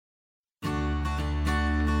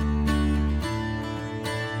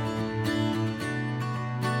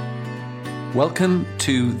Welcome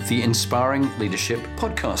to the Inspiring Leadership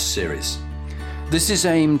podcast series. This is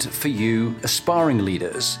aimed for you aspiring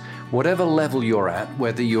leaders, whatever level you're at,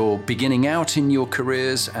 whether you're beginning out in your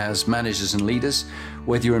careers as managers and leaders,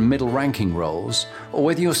 whether you're in middle ranking roles, or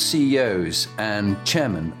whether you're CEOs and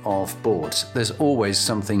chairmen of boards. There's always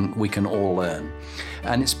something we can all learn.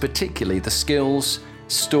 And it's particularly the skills,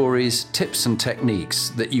 stories, tips and techniques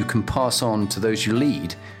that you can pass on to those you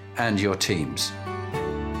lead and your teams.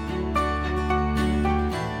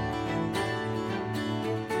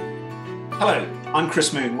 Hello, I'm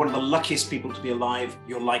Chris Moon, one of the luckiest people to be alive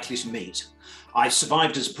you're likely to meet. I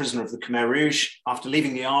survived as a prisoner of the Khmer Rouge. After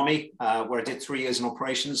leaving the army, where I did 3 years in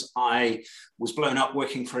operations, I was blown up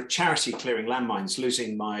working for a charity clearing landmines,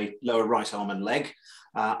 losing my lower right arm and leg.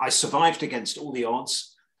 I survived against all the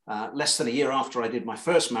odds. Less than a year after I did my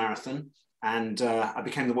first marathon, and I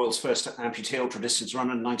became the world's first amputee ultra-distance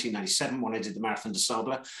runner in 1997 when I did the Marathon des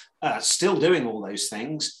Sables, still doing all those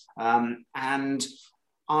things. And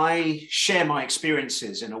I share my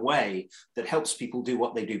experiences in a way that helps people do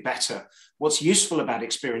what they do better. What's useful about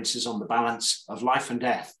experiences on the balance of life and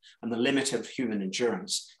death and the limit of human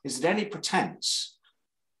endurance is that any pretense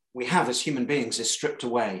we have as human beings is stripped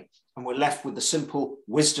away, and we're left with the simple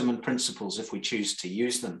wisdom and principles if we choose to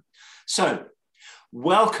use them. So,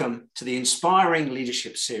 welcome to the Inspiring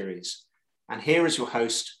Leadership series. And here is your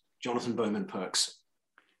host, Jonathan Bowman-Perks.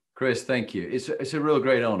 Chris, thank you. It's a real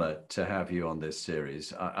great honor to have you on this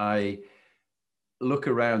series. I look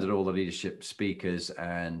around at all the leadership speakers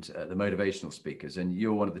and the motivational speakers, and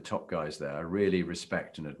you're one of the top guys there. I really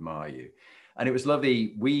respect and admire you. And it was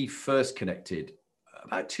lovely. We first connected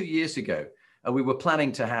about 2 years ago, and we were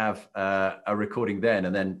planning to have a recording then,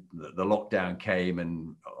 and then the lockdown came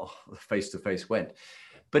and face-to-face went.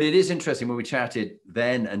 But it is interesting when we chatted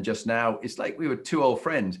then and just now, it's like we were two old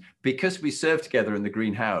friends because we served together in the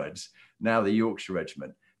Green Howards, now the Yorkshire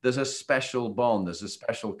Regiment. There's a special bond, there's a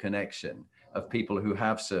special connection of people who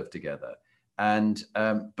have served together. And,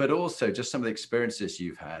 but also just some of the experiences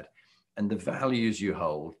you've had and the values you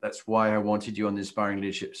hold. That's why I wanted you on the Inspiring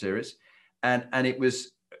Leadership series. And it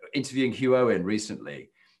was interviewing Hugh Owen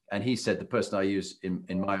recently. And he said the person I use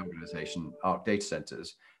in my organization, ARC Data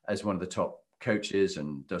Centers, as one of the top coaches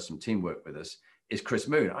and does some teamwork with us is Chris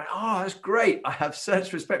Moon. That's great. I have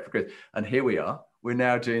such respect for Chris. And here we are. We're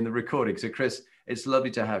now doing the recording. So Chris, it's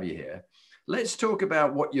lovely to have you here. Let's talk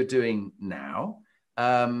about what you're doing now.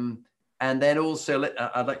 And then also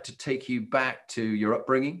I'd like to take you back to your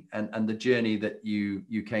upbringing and the journey that you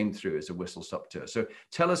came through as a whistle-stop tour. So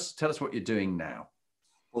tell us what you're doing now.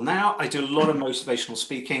 Well, now I do a lot of motivational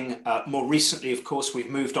speaking. More recently, of course,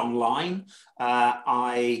 we've moved online.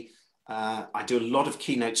 I do a lot of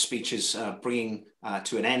keynote speeches, bringing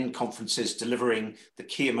to an end conferences, delivering the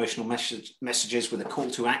key emotional messages with a call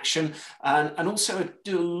to action, and also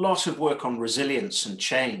do a lot of work on resilience and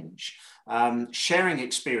change, sharing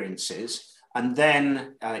experiences, and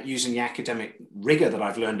then using the academic rigor that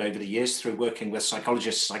I've learned over the years through working with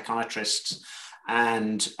psychologists, psychiatrists,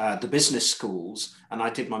 and the business schools. And I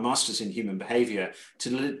did my master's in human behavior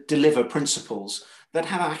to deliver principles that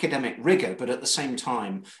have academic rigor, but at the same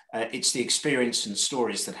time, it's the experience and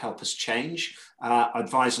stories that help us change. I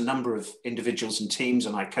advise a number of individuals and teams,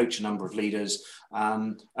 and I coach a number of leaders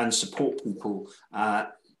and support people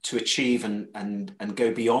to achieve and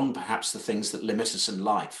go beyond perhaps the things that limit us in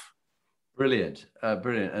life. Brilliant,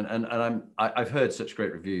 brilliant. And I've heard such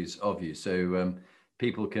great reviews of you. So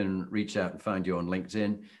people can reach out and find you on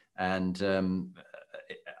LinkedIn, and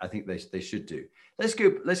I think they should do. Let's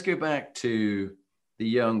go back to the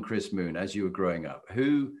young Chris Moon as you were growing up.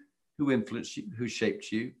 Who influenced you? Who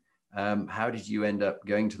shaped you? How did you end up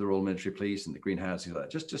going to the Royal Military Police and the Green Howards? Like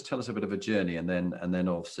that? Just tell us a bit of a journey, and then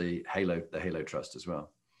obviously the Halo Trust as well.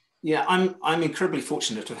 Yeah, I'm incredibly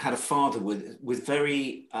fortunate to have had a father with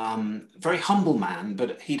very humble man,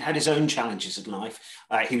 but he'd had his own challenges in life.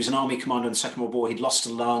 He was an army commander in the Second World War. He'd lost a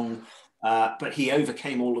lung, but he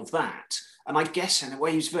overcame all of that. And I guess in a way,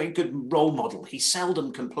 he was a very good role model. He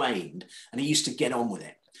seldom complained, and he used to get on with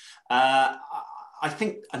it. I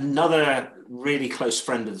think another really close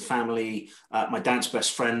friend of the family, my dad's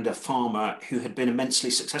best friend, a farmer who had been immensely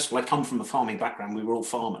successful. I come from a farming background. We were all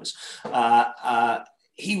farmers.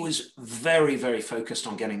 He was very, very focused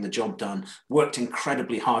on getting the job done, worked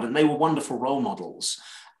incredibly hard, and they were wonderful role models.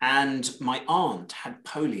 And my aunt had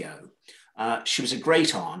polio. She was a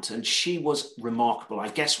great aunt, and she was remarkable. I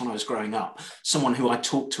guess when I was growing up, someone who I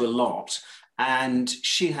talked to a lot, and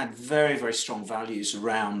she had very, very strong values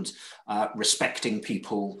around respecting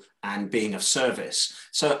people and being of service.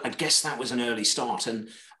 So I guess that was an early start. And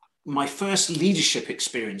my first leadership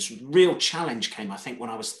experience, real challenge came, I think, when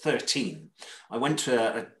I was 13. I went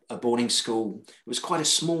to a boarding school. It was quite a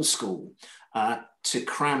small school, to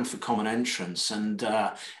cram for common entrance. And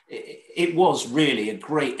it was really a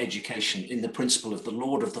great education in the principle of the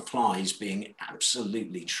Lord of the Flies being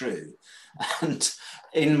absolutely true. And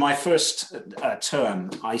in my first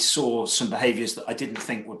term, I saw some behaviors that I didn't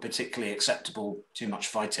think were particularly acceptable, too much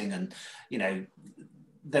fighting. And, you know,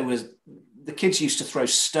 the kids used to throw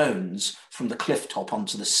stones from the cliff top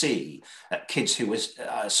onto the sea at kids who was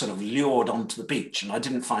sort of lured onto the beach. And I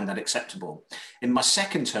didn't find that acceptable. In my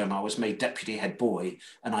second term, I was made deputy head boy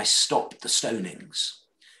and I stopped the stonings.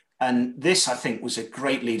 And this, I think, was a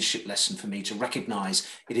great leadership lesson for me to recognize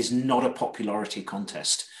it is not a popularity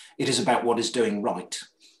contest. It is about what is doing right.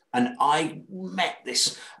 And I met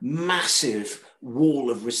this massive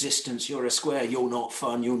wall of resistance. You're a square, you're not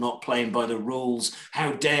fun, you're not playing by the rules.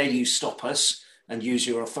 How dare you stop us and use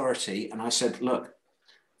your authority? And I said, look,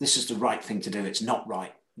 this is the right thing to do. It's not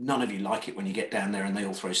right. None of you like it when you get down there and they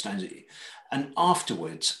all throw stones at you. And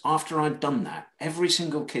afterwards, after I'd done that, every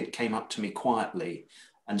single kid came up to me quietly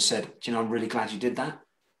and said, do you know, I'm really glad you did that.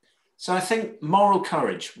 So I think moral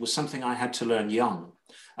courage was something I had to learn young.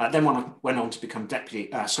 Then when I went on to become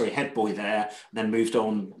head boy there, then moved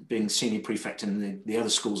on being senior prefect in the other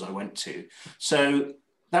schools I went to. So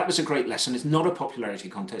that was a great lesson. It's not a popularity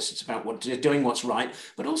contest. It's about doing what's right,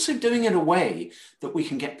 but also doing it in a way that we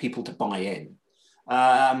can get people to buy in.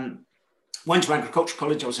 Went to agricultural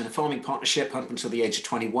college. I was in a farming partnership up until the age of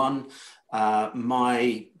 21.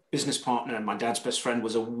 My business partner and my dad's best friend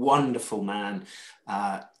was a wonderful man,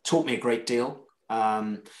 taught me a great deal.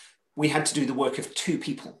 We had to do the work of two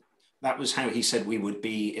people. That was how he said we would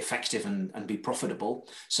be effective and be profitable.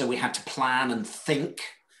 So we had to plan and think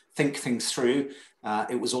things through.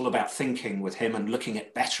 It was all about thinking with him and looking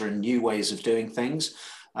at better and new ways of doing things.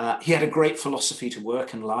 He had a great philosophy to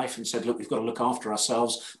work and life and said, look, we've got to look after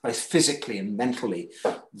ourselves, both physically and mentally.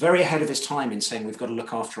 Very ahead of his time in saying we've got to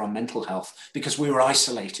look after our mental health because we were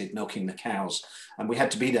isolated milking the cows and we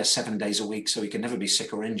had to be there 7 days a week so he could never be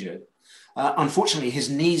sick or injured. Unfortunately, his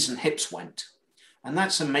knees and hips went. And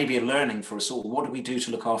that's maybe a learning for us all. What do we do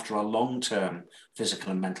to look after our long-term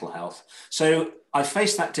physical and mental health? So I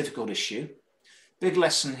faced that difficult issue. Big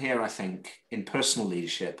lesson here, I think, in personal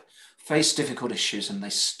leadership. Face difficult issues and they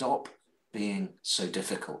stop being so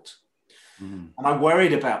difficult. Mm. And I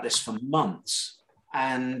worried about this for months.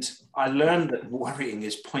 And I learned that worrying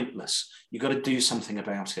is pointless. You've got to do something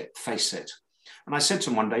about it, face it. And I said to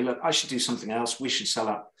him one day, look, I should do something else. We should sell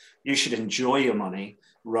up. You should enjoy your money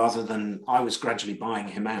rather than I was gradually buying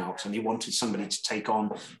him out. And he wanted somebody to take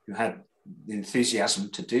on who had the enthusiasm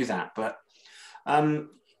to do that. But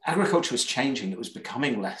agriculture was changing. It was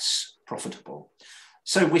becoming less profitable.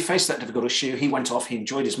 So we faced that difficult issue. He went off. He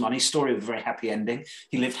enjoyed his money. Story with a very happy ending.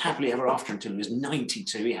 He lived happily ever after until he was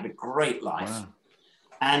 92. He had a great life. Wow.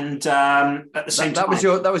 And at the same time...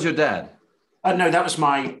 That was your dad? No, that was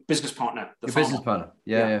my business partner. Your business partner.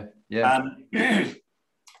 Yeah.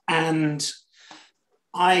 And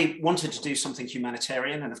I wanted to do something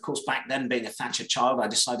humanitarian. And of course, back then, being a Thatcher child, I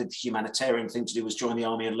decided the humanitarian thing to do was join the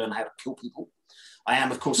army and learn how to kill people. I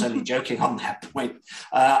am, of course, only joking on that point.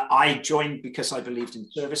 I joined because I believed in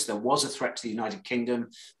service. There was a threat to the United Kingdom.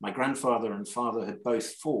 My grandfather and father had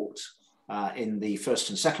both fought in the First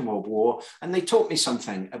and Second World War, and they taught me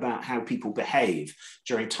something about how people behave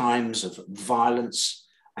during times of violence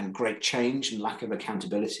and great change and lack of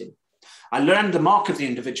accountability. I learned the mark of the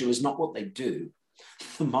individual is not what they do.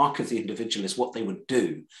 The mark of the individual is what they would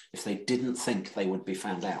do if they didn't think they would be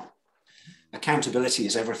found out. Accountability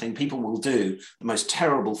is everything. People will do the most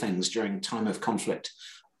terrible things during time of conflict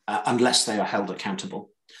unless they are held accountable.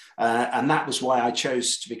 And that was why I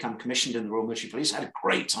chose to become commissioned in the Royal Military Police. I had a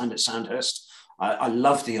great time at Sandhurst. I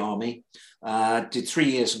loved the army. Did 3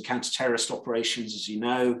 years in counter-terrorist operations, as you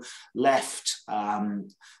know, left,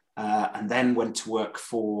 and then went to work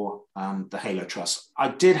for the Halo Trust. I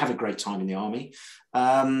did have a great time in the army.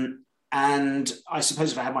 And I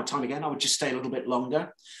suppose if I had my time again, I would just stay a little bit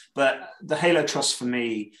longer. But the Halo Trust for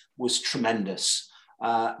me was tremendous.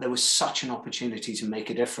 There was such an opportunity to make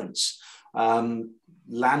a difference.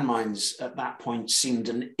 Landmines at that point seemed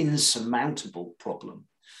an insurmountable problem.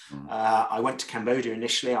 I went to Cambodia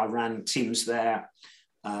initially. I ran teams there,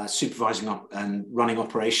 supervising and running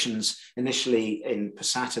operations, initially in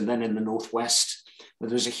Passat and then in the Northwest, where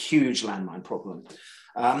there was a huge landmine problem.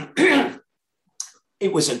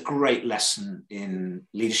 It was a great lesson in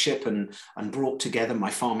leadership and brought together my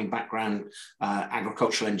farming background,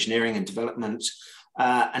 agricultural engineering and development.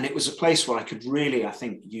 And it was a place where I could really, I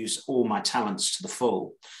think, use all my talents to the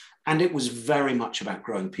full. And it was very much about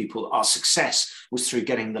growing people. Our success was through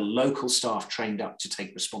getting the local staff trained up to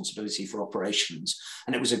take responsibility for operations.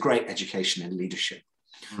 And it was a great education in leadership.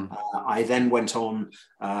 Mm. I then went on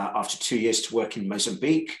after 2 years to work in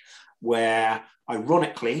Mozambique, where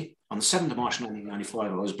ironically, on the 7th of March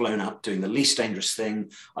 1995, I was blown up doing the least dangerous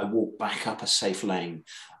thing. I walked back up a safe lane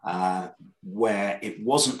where it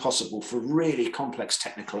wasn't possible for really complex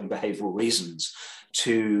technical and behavioral reasons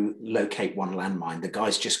to locate one landmine. The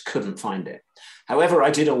guys just couldn't find it. However, I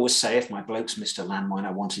did always say if my blokes missed a landmine,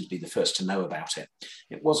 I wanted to be the first to know about it.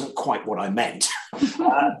 It wasn't quite what I meant.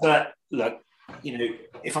 But look, you know,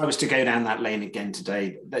 if I was to go down that lane again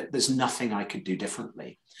today, there's nothing I could do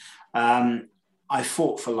differently. I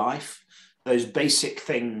fought for life. Those basic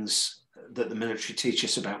things that the military teach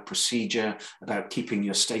us about procedure, about keeping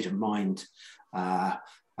your state of mind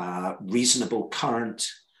reasonable, current,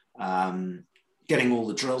 getting all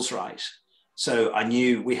the drills right. So I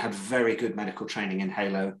knew we had very good medical training in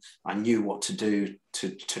Halo. I knew what to do to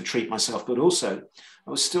treat myself, but also I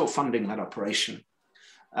was still funding that operation.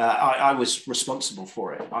 I was responsible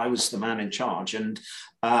for it. I was the man in charge, and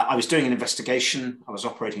I was doing an investigation. I was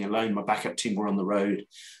operating alone. My backup team were on the road,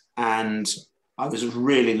 and I was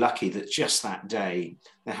really lucky that just that day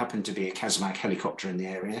there happened to be a Casemate helicopter in the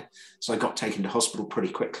area. So I got taken to hospital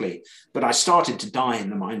pretty quickly, but I started to die in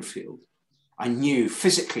the minefield. I knew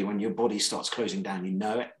physically when your body starts closing down, you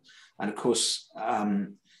know it. And of course,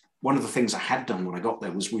 one of the things I had done when I got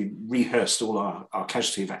there was we rehearsed all our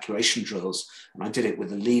casualty evacuation drills, and I did it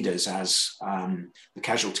with the leaders as the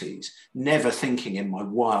casualties, never thinking in my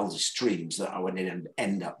wildest dreams that I would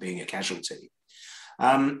end up being a casualty.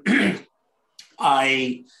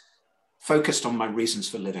 I focused on my reasons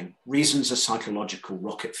for living. Reasons are psychological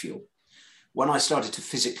rocket fuel. When I started to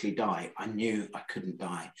physically die, I knew I couldn't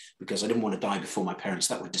die because I didn't want to die before my parents.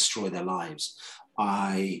 That would destroy their lives.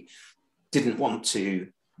 I didn't want to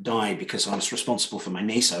die because I was responsible for my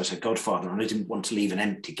niece. I was her godfather, and I didn't want to leave an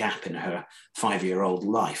empty gap in her 5-year-old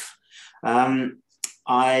life.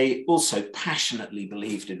 I also passionately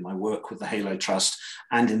believed in my work with the Halo Trust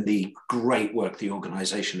and in the great work the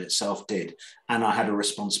organization itself did. And I had a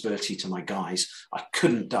responsibility to my guys. I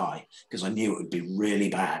couldn't die because I knew it would be really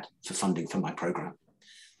bad for funding for my program.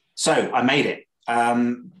 So I made it.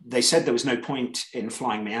 They said there was no point in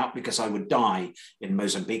flying me out because I would die in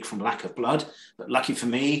Mozambique from lack of blood. But lucky for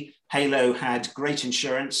me, Halo had great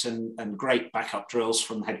insurance and great backup drills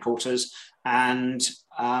from headquarters. And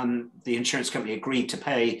the insurance company agreed to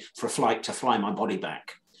pay for a flight to fly my body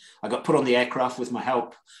back. I got put on the aircraft with my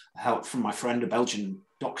help from my friend, a Belgian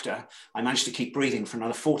doctor. I managed to keep breathing for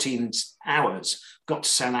another 14 hours, got to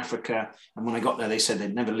South Africa. And when I got there, they said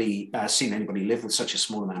they'd never seen anybody live with such a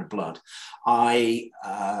small amount of blood. I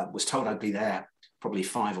was told I'd be there probably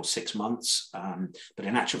 5 or 6 months. But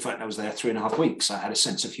in actual fact, I was there 3.5 weeks. I had a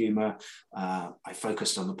sense of humor. I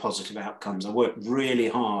focused on the positive outcomes. I worked really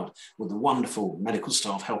hard with the wonderful medical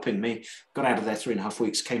staff helping me. Got out of there 3.5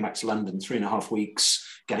 weeks, came back to London, 3.5 weeks,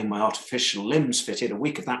 getting my artificial limbs fitted. A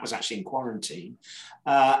week of that was actually in quarantine.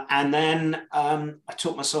 And then I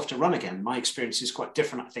taught myself to run again. My experience is quite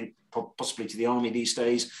different, I think, possibly to the army these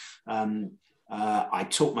days. I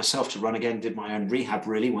taught myself to run again, did my own rehab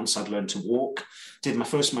really once I'd learned to walk, did my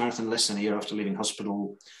first marathon less than a year after leaving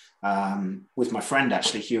hospital with my friend,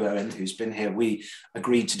 actually, Hugh Owen, who's been here. We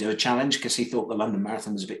agreed to do a challenge because he thought the London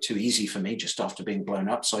Marathon was a bit too easy for me just after being blown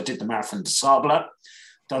up. So I did the Marathon des Sables,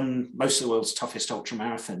 done most of the world's toughest ultra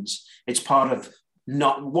marathons. It's part of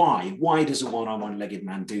not why. Why does a one-legged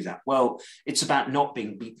man do that? Well, it's about not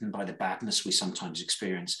being beaten by the badness we sometimes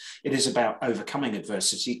experience. It is about overcoming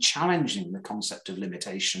adversity, challenging the concept of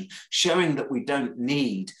limitation, showing that we don't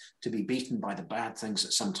need to be beaten by the bad things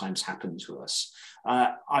that sometimes happen to us.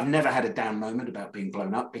 I've never had a down moment about being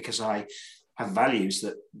blown up because I have values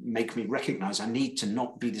that make me recognize I need to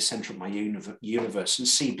not be the center of my universe and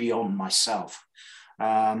see beyond myself.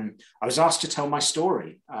 I was asked to tell my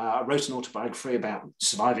story. I wrote an autobiography about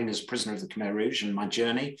surviving as a prisoner of the Khmer Rouge and my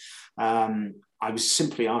journey. I was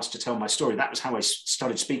simply asked to tell my story. That was how I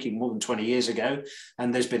started speaking more than 20 years ago.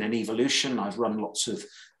 And there's been an evolution. I've run lots of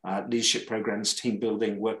leadership programs, team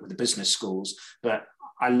building, worked with the business schools, but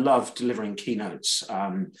I love delivering keynotes.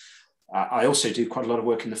 I also do quite a lot of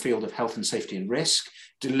work in the field of health and safety and risk,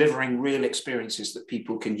 delivering real experiences that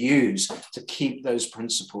people can use to keep those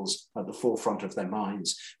principles at the forefront of their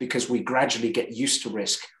minds, because we gradually get used to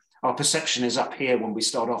risk. Our perception is up here when we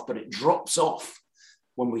start off, but it drops off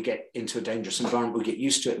when we get into a dangerous environment. We get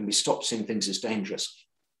used to it and we stop seeing things as dangerous.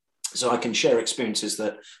 So I can share experiences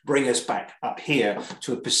that bring us back up here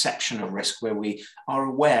to a perception of risk where we are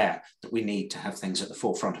aware that we need to have things at the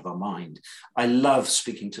forefront of our mind. I love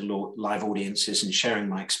speaking to live audiences and sharing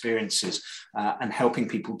my experiences and helping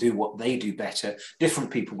people do what they do better. Different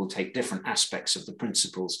people will take different aspects of the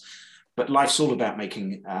principles, but life's all about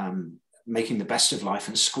making the best of life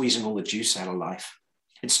and squeezing all the juice out of life.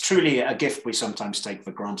 It's truly a gift we sometimes take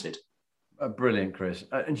for granted. Brilliant, Chris,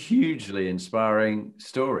 and hugely inspiring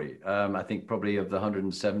story. I think probably of the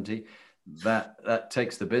 170, that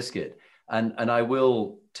takes the biscuit. And I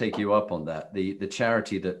will take you up on that. The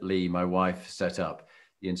charity that Lee, my wife, set up,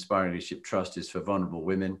 the Inspiring Leadership Trust, is for vulnerable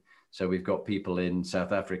women. So we've got people in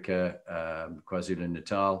South Africa,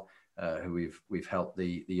 KwaZulu-Natal, who we've helped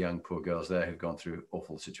the young poor girls there who've gone through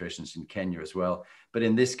awful situations, in Kenya as well. But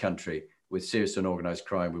in this country, with serious and organized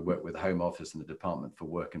crime, we work with the Home Office and the Department for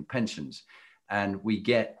Work and Pensions. And we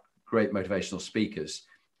get great motivational speakers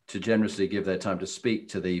to generously give their time to speak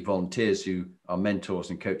to the volunteers who are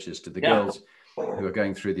mentors and coaches to the girls who are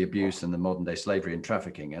going through the abuse and the modern day slavery and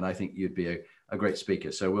trafficking. And I think you'd be a great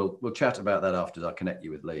speaker. So we'll chat about that after. I'll connect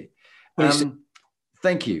you with Lee.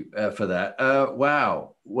 Thank you for that.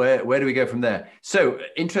 Wow. Where do we go from there? So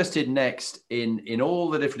interested next in all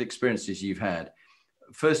the different experiences you've had.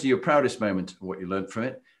 Firstly, your proudest moment, what you learned from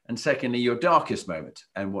it. And secondly, your darkest moment.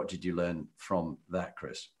 And what did you learn from that,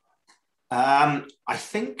 Chris? I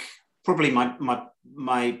think probably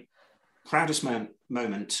my proudest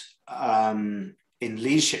moment in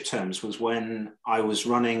leadership terms was when I was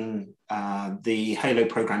running the HALO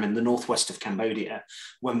program in the northwest of Cambodia,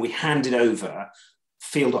 when we handed over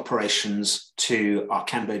field operations to our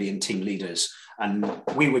Cambodian team leaders. And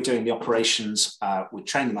we were doing the operations, we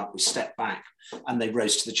trained them up, we stepped back, and they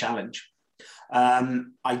rose to the challenge.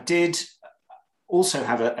 I did also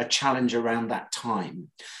have a challenge around that time,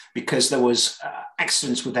 because there was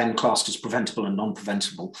accidents were then classed as preventable and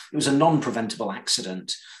non-preventable. It was a non-preventable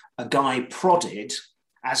accident. A guy prodded,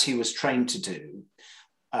 as he was trained to do,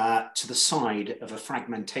 to the side of a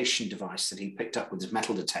fragmentation device that he picked up with his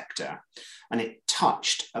metal detector, and it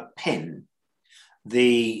touched a pin,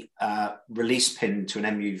 the release pin to an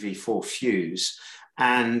MUV4 fuse,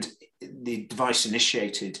 and the device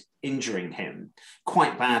initiated injuring him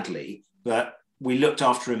quite badly. But we looked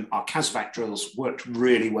after him. Our CASVAC drills worked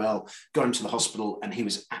really well, got him to the hospital, and he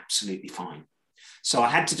was absolutely fine. So I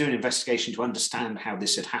had to do an investigation to understand how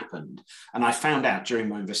this had happened. And I found out during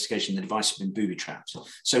my investigation the device had been booby-trapped.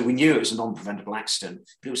 So we knew it was a non-preventable accident,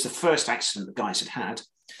 but it was the first accident the guys had had.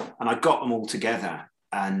 And I got them all together,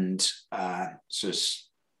 and so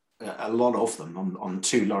a lot of them on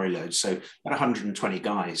 2 lorry loads, so about 120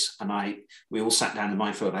 guys. And we all sat down in the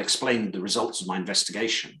minefield. I explained the results of my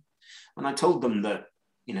investigation. And I told them that,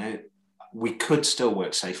 we could still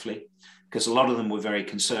work safely, because a lot of them were very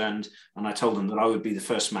concerned. And I told them that I would be the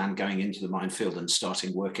first man going into the minefield and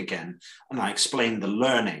starting work again. And I explained the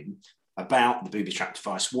learning about the booby trap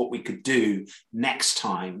device, what we could do next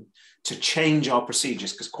time to change our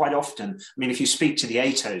procedures. Because quite often, if you speak to the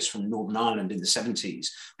ATOs from Northern Ireland in the 70s,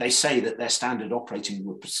 they say that their standard operating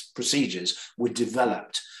procedures were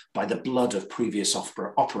developed by the blood of previous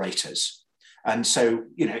operators. And so,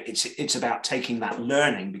 it's about taking that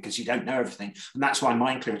learning, because you don't know everything. And that's why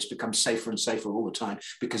mine clearance becomes safer and safer all the time,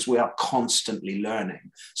 because we are constantly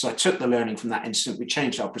learning. So I took the learning from that incident. We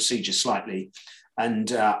changed our procedure slightly.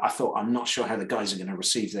 And I thought, I'm not sure how the guys are going to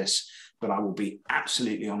receive this, but I will be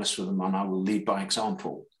absolutely honest with them, and I will lead by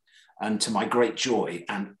example. And to my great joy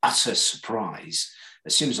and utter surprise,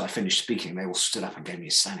 as soon as I finished speaking, they all stood up and gave me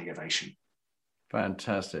a standing ovation.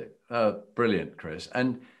 Fantastic. Brilliant, Chris.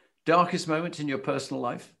 And darkest moment in your personal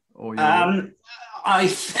life? Or I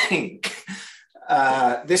think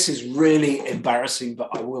this is really embarrassing, but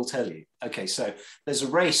I will tell you. Okay, so there's a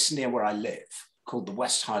race near where I live called the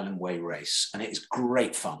West Highland Way Race, and it is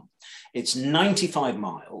great fun. It's 95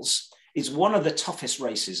 miles. It's one of the toughest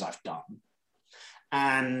races I've done.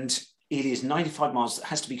 And it is 95 miles that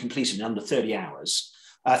has to be completed in under 33 hours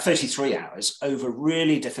over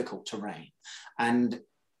really difficult terrain. And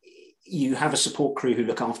you have a support crew who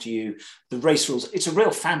look after you. The race rules, it's a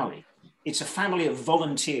real family. It's a family of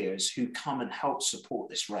volunteers who come and help support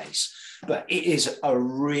this race. But it is a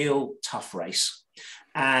real tough race.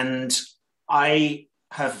 And I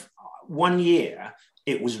have 1 year,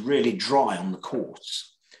 it was really dry on the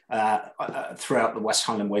course throughout the West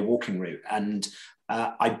Highland Way walking route. And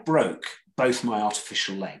I broke both my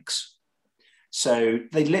artificial legs. So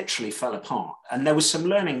they literally fell apart. And there was some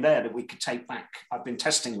learning there that we could take back. I've been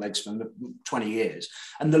testing legs for 20 years.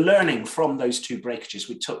 And the learning from those 2 breakages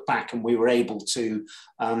we took back, and we were able to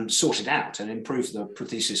sort it out and improve the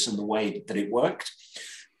prosthesis and the way that it worked.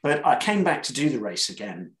 But I came back to do the race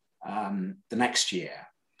again the next year,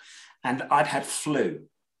 and I'd had flu.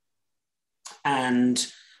 And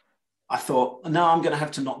I thought, no, I'm going to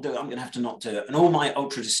have to not do it. I'm going to have to not do it. And all my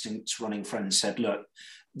ultra distance running friends said, look,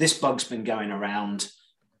 this bug's been going around.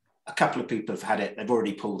 A couple of people have had it. They've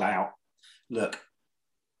already pulled out. Look,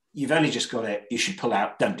 you've only just got it. You should pull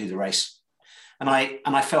out. Don't do the race. And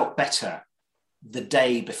I felt better the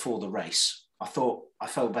day before the race. I thought, I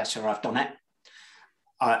felt better. I've done it.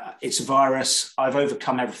 It's a virus. I've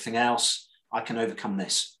overcome everything else. I can overcome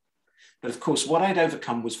this. But of course, what I'd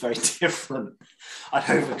overcome was very different. I'd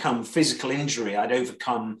overcome physical injury. I'd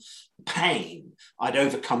overcome pain. I'd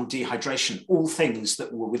overcome dehydration, all things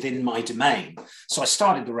that were within my domain. So I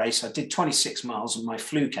started the race. I did 26 miles and my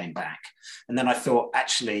flu came back. And then I thought,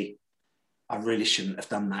 actually, I really shouldn't have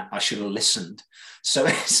done that. I should have listened. So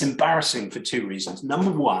it's embarrassing for two reasons.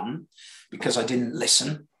 Number one, because I didn't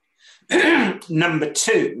listen. Number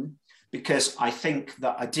two, because I think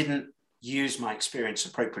that I didn't use my experience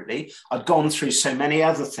appropriately. I'd gone through so many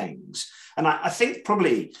other things. And I think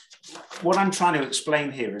probably what I'm trying to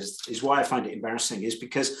explain here is why I find it embarrassing is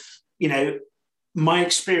because, you know, my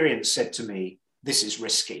experience said to me, this is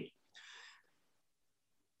risky.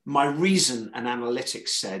 My reason and analytics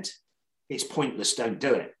said, it's pointless, don't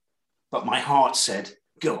do it. But my heart said,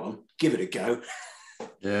 go on, give it a go.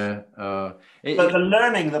 Yeah. But the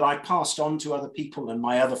learning that I passed on to other people and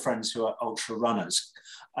my other friends who are ultra runners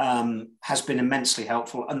has been immensely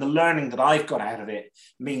helpful. And the learning that I've got out of it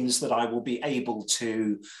means that I will be able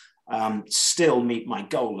to still meet my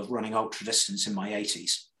goal of running ultra distance in my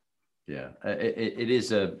 80s. Yeah, it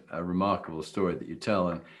is a remarkable story that you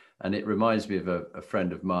tell. And it reminds me of a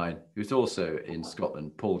friend of mine who's also in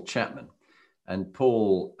Scotland, Paul Chapman. And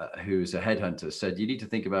Paul, who's a headhunter, said you need to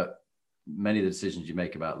think about many of the decisions you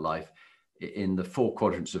make about life in the four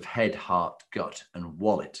quadrants of head, heart, gut, and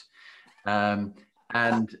wallet. I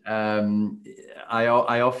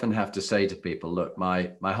often have to say to people, look,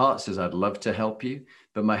 my heart says I'd love to help you,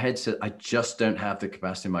 but my head says I just don't have the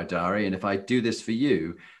capacity in my diary. And if I do this for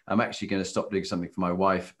you, I'm actually going to stop doing something for my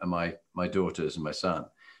wife and my daughters and my son.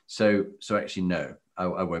 So actually, no,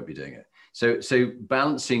 I won't be doing it. So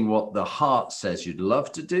balancing what the heart says you'd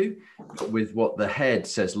love to do with what the head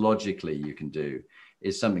says logically you can do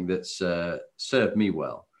is something that's served me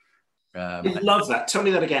well. I love that. Tell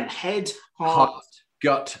me that again. Head, heart,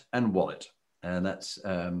 gut, and wallet. And that's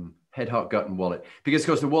head, heart, gut, and wallet. Because of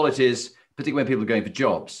course the wallet is, particularly when people are going for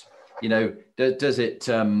jobs, you know, is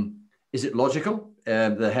it logical?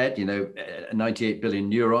 The head, 98 billion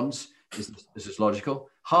neurons. Is this logical?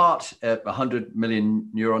 Heart, 100 million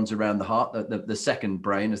neurons around the heart, the second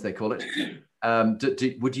brain, as they call it.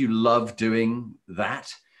 Would you love doing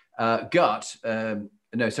that? Gut,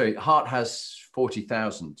 heart has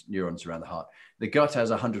 40,000 neurons around the heart. The gut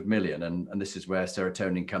has 100 million, and this is where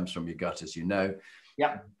serotonin comes from your gut, as you know.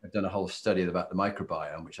 Yeah, I've done a whole study about the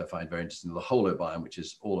microbiome, which I find very interesting, the holobiome, which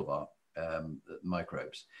is all of our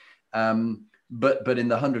microbes. But in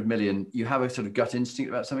the 100 million, you have a sort of gut instinct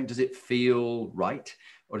about something. Does it feel right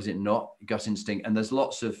or does it not? Gut instinct. And there's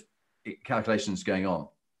lots of calculations going on.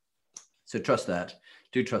 So trust that.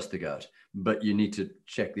 Do trust the gut, but you need to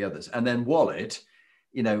check the others. And then wallet,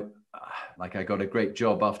 like I got a great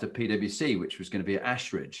job after PwC, which was going to be at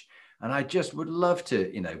Ashridge. And I just would love to,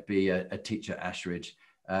 be a teacher at Ashridge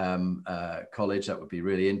College. That would be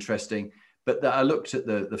really interesting. But I looked at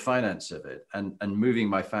the finance of it and moving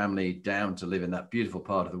my family down to live in that beautiful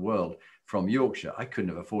part of the world from Yorkshire, I couldn't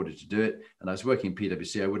have afforded to do it. And I was working in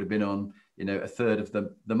PwC, I would have been on, a third of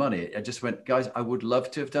the money. I just went, guys, I would love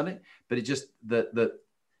to have done it, but it just, the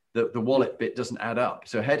wallet bit doesn't add up.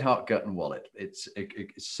 So head, heart, gut, and wallet. It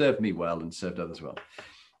served me well and served others well.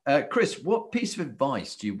 Chris, what piece of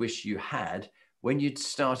advice do you wish you had when you'd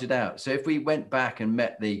started out? So if we went back and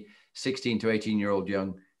met the 16 to 18-year-old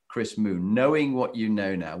young Chris Moon, knowing what you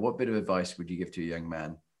know now, what bit of advice would you give to a young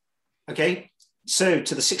man? Okay, so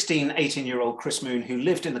to the 16, 18-year-old Chris Moon who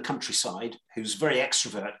lived in the countryside, who's very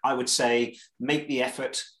extrovert, I would say make the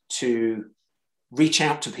effort to reach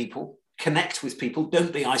out to people, connect with people,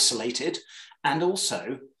 don't be isolated, and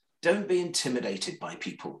also don't be intimidated by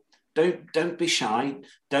people. Don't be shy.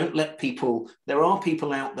 Don't let people, there are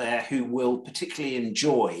people out there who will particularly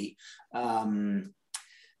enjoy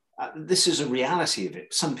this is a reality of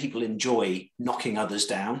it. Some people enjoy knocking others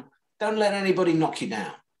down. Don't let anybody knock you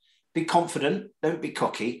down. Be confident. Don't be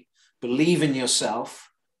cocky. Believe in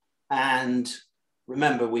yourself. And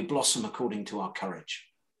remember, we blossom according to our courage.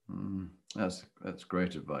 That's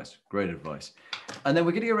great advice. Great advice. And then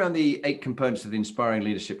we're getting around the 8 components of the Inspiring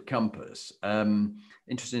Leadership Compass.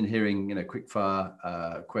 Interested in hearing, quick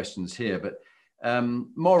fire questions here. But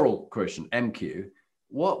Moral quotient, MQ.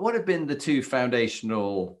 What have been the two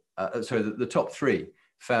foundational, the top three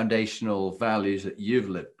foundational values that you've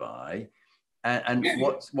lived by, and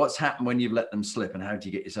what's happened when you've let them slip, and how do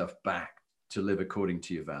you get yourself back to live according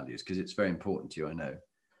to your values? Because it's very important to you, I know.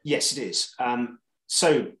 Yes, it is.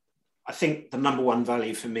 So I think the number one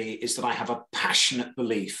value for me is that I have a passionate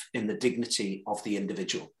belief in the dignity of the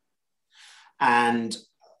individual. And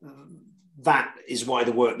that is why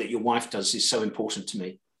the work that your wife does is so important to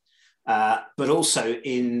me. But also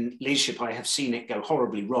in leadership, I have seen it go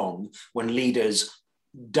horribly wrong when leaders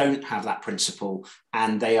don't have that principle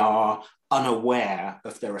and they are unaware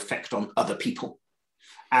of their effect on other people.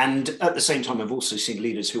 And at the same time, I've also seen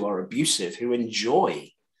leaders who are abusive, who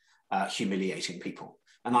enjoy humiliating people.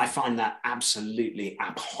 And I find that absolutely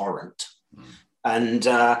abhorrent. Mm. And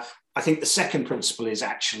I think the second principle is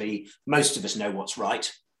actually most of us know what's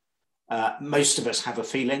right. Most of us have a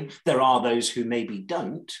feeling. There are those who maybe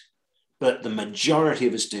don't, but the majority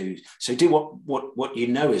of us do. So do what you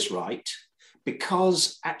know is right,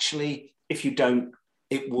 because actually, if you don't,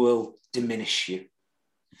 it will diminish you.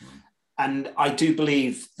 And I do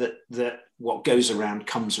believe that what goes around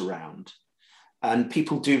comes around. And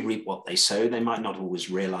people do reap what they sow. They might not always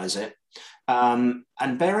realize it. And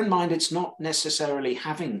bear in mind, it's not necessarily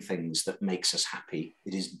having things that makes us happy.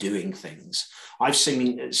 It is doing things. I've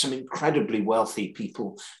seen some incredibly wealthy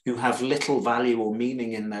people who have little value or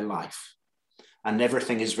meaning in their life. And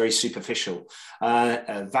everything is very superficial.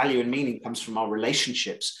 Value and meaning comes from our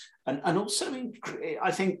relationships. And also,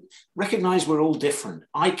 I think, recognize we're all different.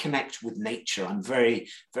 I connect with nature. I'm very,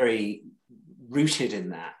 very rooted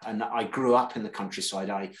in that. And I grew up in the countryside.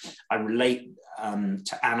 I relate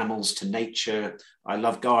to animals, to nature. I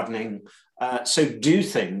love gardening. So do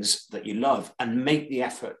things that you love and make the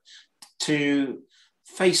effort to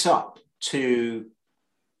face up, to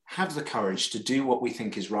have the courage to do what we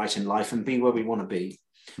think is right in life and be where we want to be.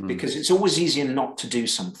 Because it's always easier not to do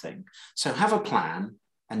something. So have a plan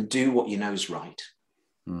and do what you know is right.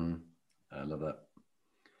 I love that.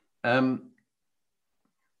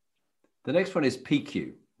 The next one is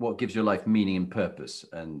PQ. What gives your life meaning and purpose?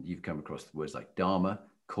 And you've come across the words like dharma,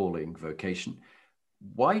 calling, vocation.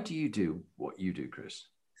 Why do you do what you do, Chris?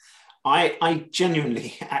 I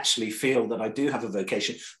genuinely actually feel that I do have a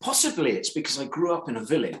vocation. Possibly it's because I grew up in a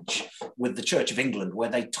village with the Church of England where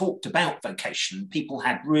they talked about vocation. People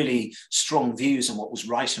had really strong views on what was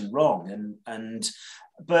right and wrong.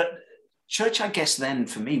 But church, I guess, then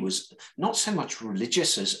for me was not so much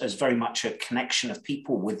religious as very much a connection of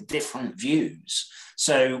people with different views.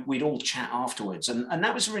 So we'd all chat afterwards. And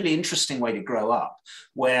that was a really interesting way to grow up,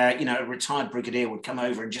 where, you know, a retired brigadier would come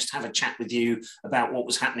over and just have a chat with you about what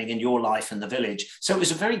was happening in your life in the village. So it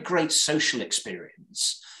was a very great social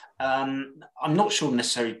experience. I'm not sure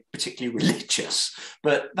necessarily particularly religious,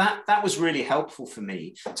 but that was really helpful for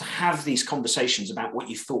me to have these conversations about what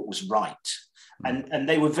you thought was right. And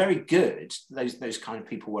they were very good, those kind of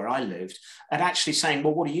people where I lived, at actually saying,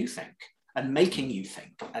 well, what do you think? And making you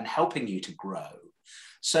think and helping you to grow.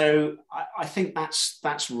 So I think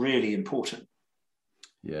that's really important.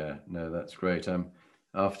 Yeah, no, that's great.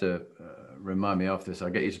 Remind me after this, I'll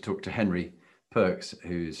get you to talk to Henry Perks,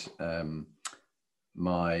 who's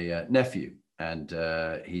my nephew. And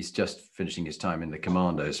he's just finishing his time in the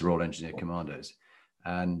Commandos, Royal Engineer Commandos.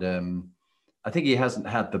 And I think he hasn't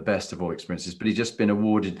had the best of all experiences, but he's just been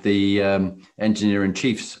awarded the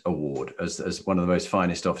Engineer-in-Chief's Award as one of the most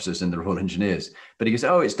finest officers in the Royal Engineers. But he goes,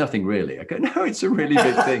 oh, it's nothing really. I go, no, it's a really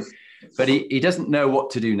big thing. But he doesn't know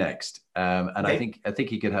what to do next. And okay. I think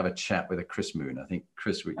he could have a chat with a Chris Moon. I think,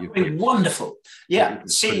 Chris, you'd be wonderful. Yeah,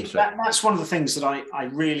 see, that's one of the things that I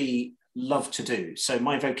really love to do. So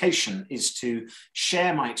my vocation is to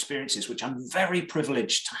share my experiences, which I'm very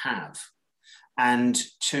privileged to have, and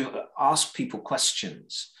to ask people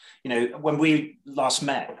questions. You know, when we last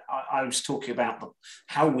met, I was talking about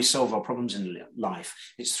how we solve our problems in life.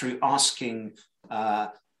 It's through asking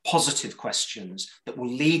positive questions that will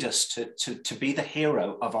lead us to be the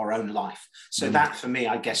hero of our own life. So that, for me,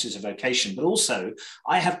 I guess, is a vocation. But also,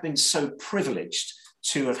 I have been so privileged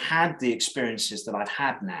to have had the experiences that I've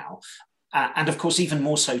had now. And of course, even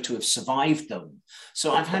more so to have survived them.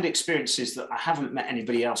 So I've had experiences that I haven't met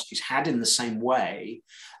anybody else who's had in the same way.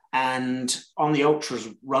 And on the ultra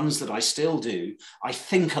runs that I still do, I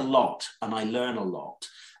think a lot and I learn a lot.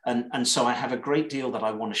 And so I have a great deal that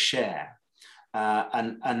I want to share.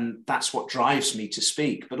 And that's what drives me to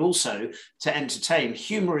speak, but also to entertain.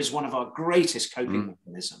 Humor is one of our greatest coping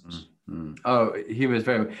mechanisms. Oh, humor is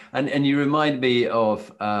very, and you remind me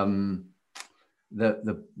of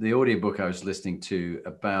the audiobook I was listening to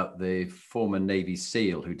about the former Navy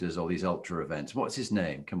SEAL who does all these ultra events. What's his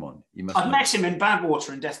name? Come on, you must. I've met him in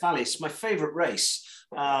Badwater in Death Valley. It's my favourite race.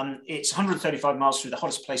 It's 135 miles through the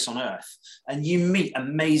hottest place on earth, and you meet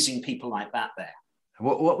amazing people like that there.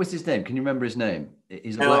 What was his name? Can you remember his name?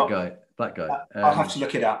 He's a black guy. Black guy. I'll have to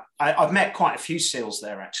look it up. I've met quite a few SEALs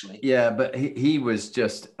there, actually. Yeah, but he was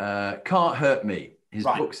just Can't Hurt Me. His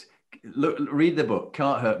books. Look, read the book.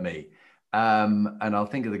 Can't Hurt Me. And I'll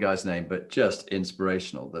think of the guy's name, but just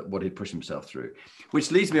inspirational that what he pushed himself through, which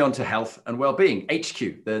leads me on to health and well-being,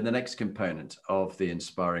 HQ, the next component of the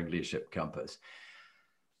Inspiring Leadership Compass.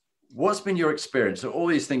 What's been your experience of all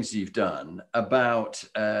these things you've done about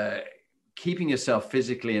keeping yourself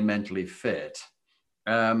physically and mentally fit,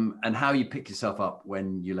 and how you pick yourself up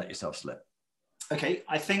when you let yourself slip? Okay,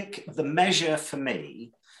 I think the measure for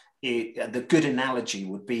me, the good analogy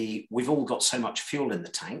would be we've all got so much fuel in the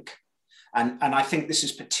tank. And I think this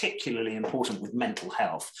is particularly important with mental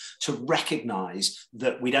health, to recognize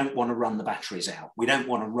that we don't want to run the batteries out. We don't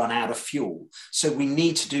want to run out of fuel. So we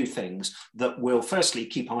need to do things that will firstly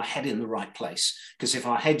keep our head in the right place, because if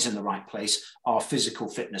our head's in the right place, our physical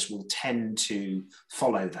fitness will tend to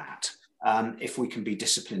follow that, if we can be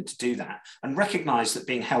disciplined to do that. And recognize that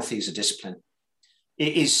being healthy is a discipline.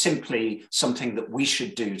 It is simply something that we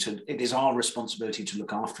should do. It is our responsibility to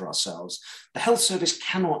look after ourselves. The health service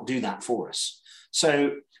cannot do that for us.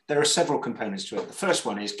 So there are several components to it. The first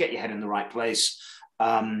one is get your head in the right place,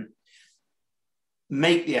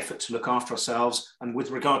 make the effort to look after ourselves. And with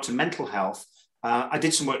regard to mental health, I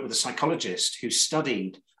did some work with a psychologist who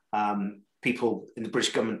studied people in the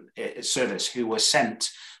British government service who were sent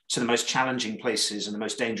to the most challenging places and the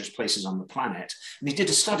most dangerous places on the planet. And he did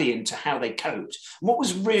a study into how they coped. And what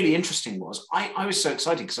was really interesting was, I was so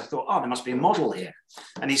excited because I thought, oh, there must be a model here.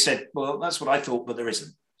 And he said, well, that's what I thought, but there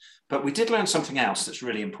isn't. But we did learn something else that's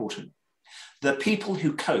really important. The people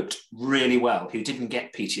who coped really well, who didn't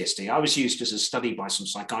get PTSD, I was used as a study by some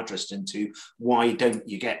psychiatrists into why don't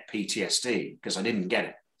you get PTSD? Because I didn't get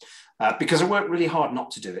it. Because I worked really hard not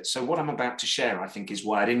to do it. So what I'm about to share, I think, is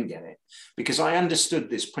why I didn't get it. Because I understood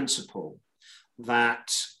this principle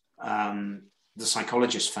that the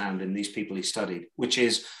psychologist found in these people he studied, which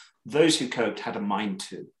is those who coped had a mind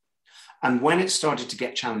to. And when it started to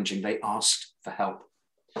get challenging, they asked for help.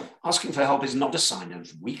 Asking for help is not a sign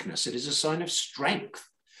of weakness. It is a sign of strength.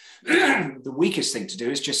 The weakest thing to do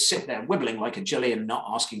is just sit there wibbling like a jelly and not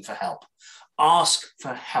asking for help. Ask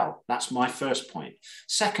for help. That's my first point.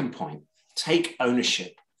 Second point, take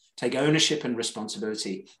ownership. Take ownership and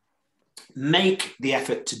responsibility. Make the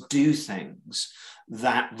effort to do things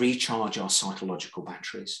that recharge our psychological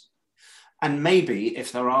batteries. And maybe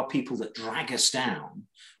if there are people that drag us down,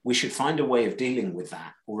 we should find a way of dealing with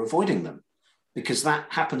that or avoiding them, because that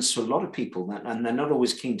happens to a lot of people, and they're not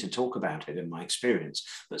always keen to talk about it in my experience,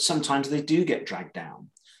 but sometimes they do get dragged down.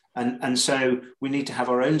 And so we need to have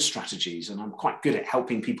our own strategies, and I'm quite good at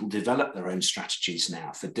helping people develop their own strategies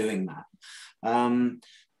now for doing that.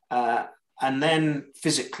 And then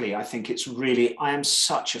physically, I think it's really, I am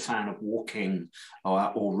such a fan of walking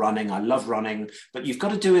or running. I love running, but you've got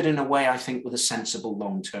to do it in a way, I think, with a sensible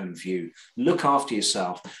long-term view. Look after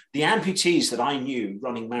yourself. The amputees that I knew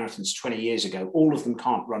running marathons 20 years ago, all of them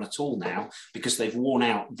can't run at all now because they've worn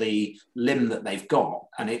out the limb that they've got.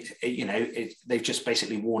 And they've just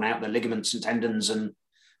basically worn out their ligaments and tendons. And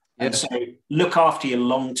so look after your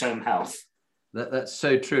long-term health. That's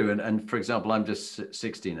so true. And for example, I'm just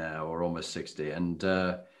 60 now, or almost 60. And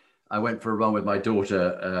I went for a run with my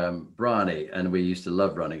daughter, Bryony, and we used to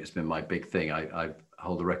love running. It's been my big thing. I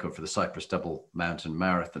hold the record for the Cypress Double Mountain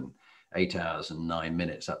Marathon, 8 hours and 9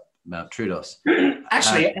 minutes up Mount Troodos.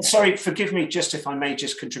 Actually, sorry, forgive me, just if I may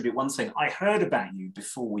just contribute one thing. I heard about you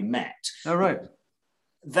before we met. Oh, right.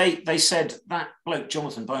 They said that bloke,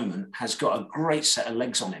 Jonathan Bowman, has got a great set of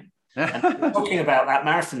legs on him. And talking about that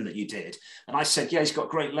marathon that you did, and I said, yeah, he's got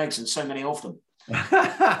great legs and so many of them.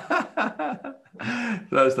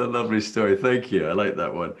 That's a lovely story. Thank you. I like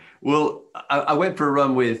that one. Well, I went for a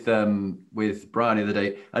run with Brian the other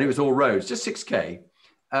day, and it was all roads, just 6K,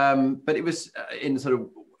 but it was in sort of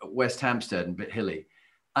West Hampstead and a bit hilly,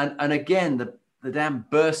 and again the damn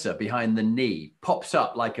bursa behind the knee pops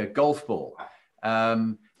up like a golf ball,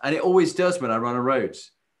 and it always does when I run on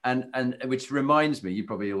roads. And which reminds me, you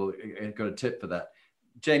probably all got a tip for that.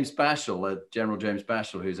 James Bashall, General James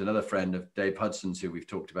Bashall, who's another friend of Dave Hudson's, who we've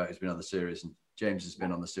talked about, who's been on the series, and James has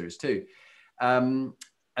been on the series too.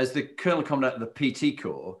 As the Colonel Commandant of the PT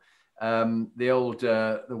Corps,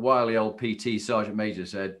 the wily old PT Sergeant Major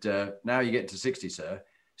said, now you get to 60, sir,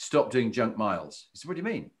 stop doing junk miles. He said, what do you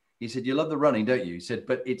mean? he said, you love the running, don't you? He said,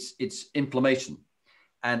 but it's inflammation.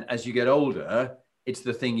 And as you get older, it's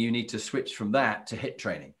the thing you need to switch from that to HIIT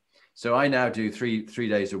training. So I now do three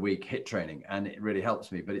days a week HIIT training, and it really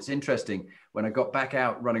helps me. But it's interesting, when I got back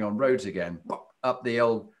out running on roads again, up the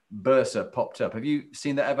old bursa popped up. Have you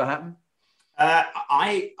seen that ever happen?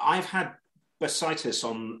 I've had bursitis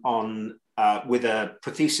on with a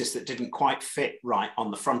prosthesis that didn't quite fit right on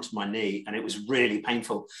the front of my knee, and it was really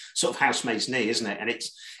painful, sort of housemaid's knee, isn't it? And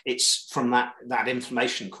it's from that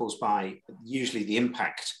inflammation caused by usually the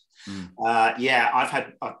impact.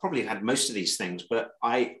 I've probably had most of these things, but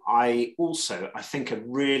I also think a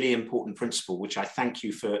really important principle, which I thank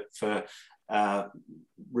you for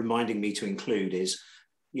reminding me to include, is,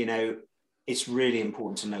 it's really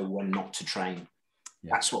important to know when not to train.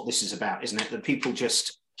 Yeah. That's what this is about, isn't it? That people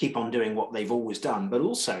just keep on doing what they've always done. But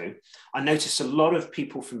also, I notice a lot of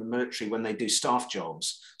people from the military, when they do staff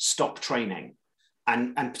jobs, stop training.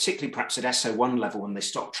 And particularly perhaps at SO1 level, when they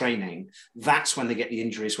stop training, that's when they get the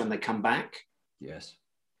injuries when they come back. Yes.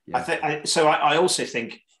 Yeah. I also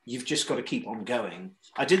think you've just got to keep on going.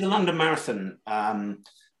 I did the London Marathon a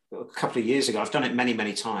couple of years ago. I've done it many,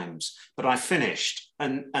 many times, but I finished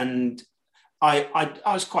and I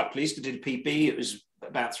was quite pleased. I did a PB. It was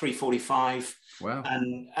about 3:45. Wow.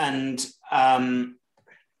 And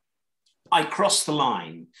I crossed the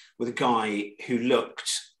line with a guy who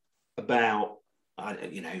looked about,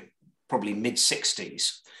 probably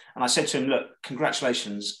mid-60s. And I said to him, look,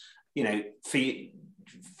 congratulations,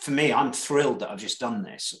 for me, I'm thrilled that I've just done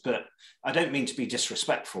this, but I don't mean to be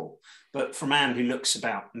disrespectful, but for a man who looks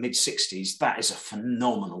about mid-60s, that is a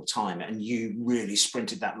phenomenal time. And you really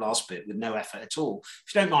sprinted that last bit with no effort at all.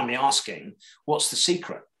 If you don't mind me asking, what's the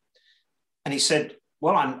secret? And he said,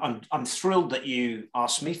 well, I'm thrilled that you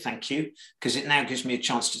asked me, thank you, because it now gives me a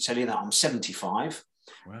chance to tell you that I'm 75.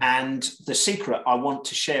 Wow. And the secret I want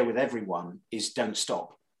to share with everyone is don't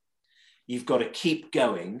stop. You've got to keep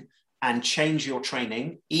going and change your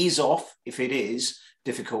training, ease off if it is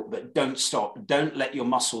difficult, but don't stop. Don't let your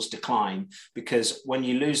muscles decline, because when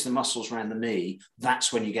you lose the muscles around the knee,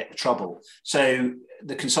 that's when you get the trouble. So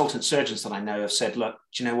the consultant surgeons that I know have said, look,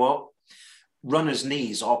 do you know what? Runners'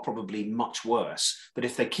 knees are probably much worse, but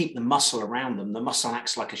if they keep the muscle around them, the muscle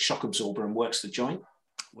acts like a shock absorber and works the joint.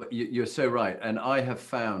 Well, you're so right. And I have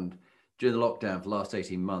found during the lockdown for the last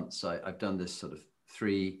 18 months, I've done this sort of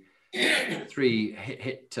three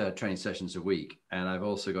HIIT training sessions a week. And I've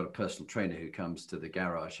also got a personal trainer who comes to the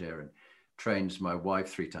garage here and trains my wife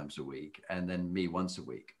 3 times a week, and then me once a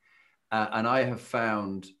week. And I have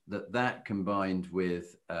found that combined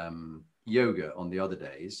with yoga on the other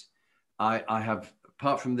days, I have,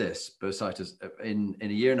 apart from this bursitis, in a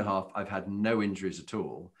year and a half, I've had no injuries at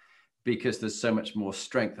all, because there's so much more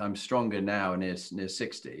strength. I'm stronger now near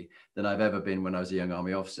 60 than I've ever been when I was a young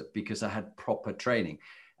army officer, because I had proper training.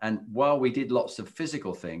 And while we did lots of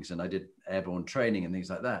physical things and I did airborne training and things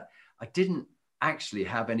like that, I didn't actually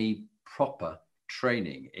have any proper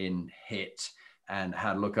training in HIIT and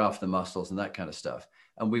how to look after the muscles and that kind of stuff.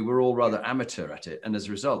 And we were all rather amateur at it. And as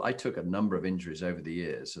a result, I took a number of injuries over the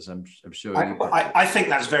years, as I'm sure you... I think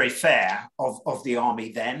that's very fair of the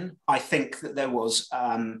army then. I think that there was,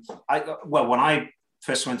 when I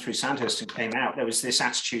first went through Sandhurst and came out, there was this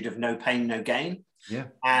attitude of no pain, no gain. Yeah.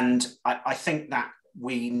 And I think that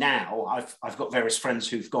I've got various friends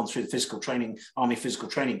who've gone through the Army Physical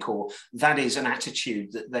Training Corps. That is an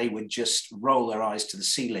attitude that they would just roll their eyes to the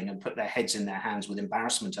ceiling and put their heads in their hands with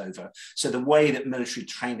embarrassment over. So the way that military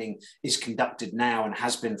training is conducted now and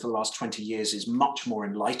has been for the last 20 years is much more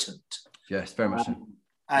enlightened. Yes, very much so.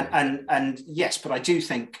 And yes, but I do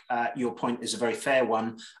think your point is a very fair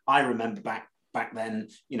one. I remember back then,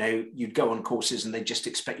 you'd go on courses and they just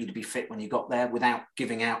expect you to be fit when you got there without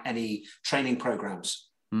giving out any training programs.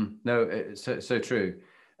 No, it's so true.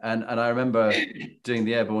 And I remember doing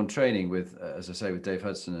the airborne training with, as I say, with Dave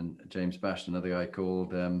Hudson and James Bash, another guy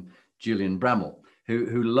called Julian Bramall,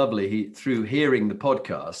 who lovely, through hearing the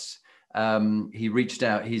podcasts, he reached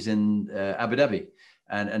out. He's in Abu Dhabi,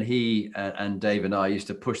 and he and Dave and I used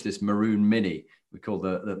to push this maroon Mini. We call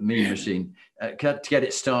the Mini machine, to get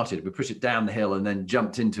it started. We pushed it down the hill and then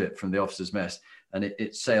jumped into it from the officer's mess, and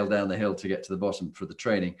it sailed down the hill to get to the bottom for the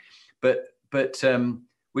training. But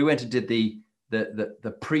we went and did the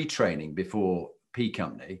pre-training before P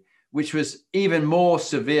Company, which was even more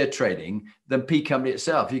severe training than P Company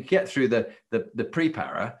itself. You get through the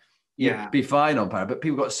pre-para, you'd be fine on para, but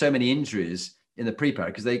people got so many injuries in the pre-para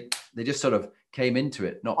because they just sort of came into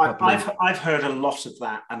it not properly. I've heard a lot of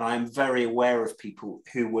that, and I'm very aware of people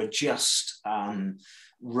who were just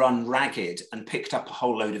run ragged and picked up a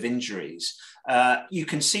whole load of injuries. You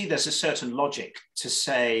can see there's a certain logic to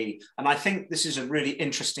say, and I think this is a really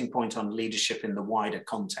interesting point on leadership in the wider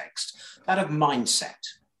context, that of mindset.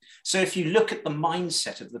 So if you look at the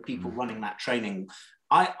mindset of the people running that training,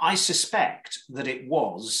 I suspect that it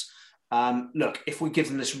was, look, if we give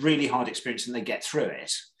them this really hard experience and they get through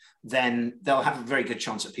it, then they'll have a very good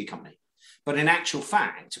chance at P Company. But in actual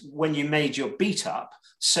fact, when you made your beat up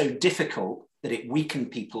so difficult that it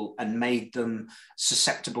weakened people and made them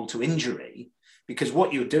susceptible to injury, because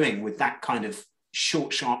what you're doing with that kind of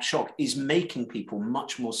short, sharp shock is making people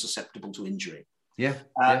much more susceptible to injury. Yeah.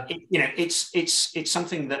 It's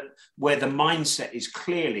something that where the mindset is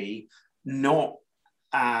clearly not,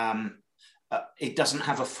 it doesn't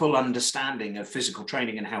have a full understanding of physical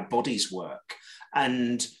training and how bodies work.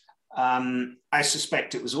 And I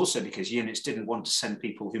suspect it was also because units didn't want to send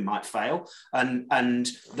people who might fail. And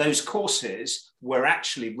those courses were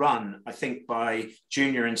actually run, I think, by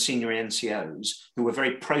junior and senior NCOs who were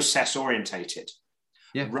very process orientated.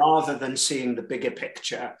 Yeah. Rather than seeing the bigger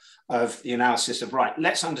picture of the analysis of, right,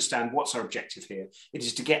 let's understand what's our objective here. It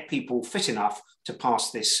is to get people fit enough to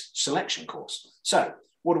pass this selection course. So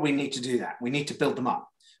what do we need to do that? We need to build them up.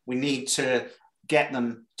 We need to get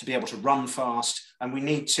them to be able to run fast, and we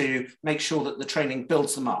need to make sure that the training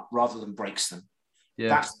builds them up rather than breaks them. Yeah.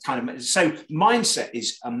 That's kind of, so mindset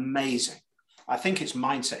is amazing. I think it's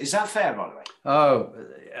mindset. Is that fair, by the way?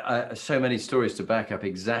 Oh, so many stories to back up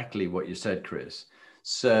exactly what you said, Chris.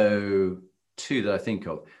 So two that I think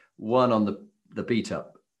of. One on the beat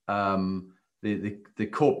up. The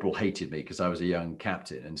corporal hated me because I was a young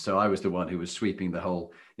captain, and so I was the one who was sweeping the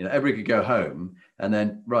whole. Everybody could go home, and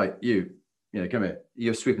then right, come here.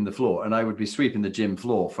 You're sweeping the floor, and I would be sweeping the gym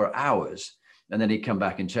floor for hours, and then he'd come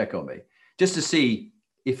back and check on me just to see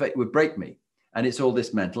if it would break me. And it's all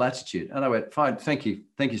this mental attitude. And I went, fine, thank you,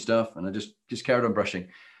 staff, and I just carried on brushing,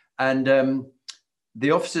 and.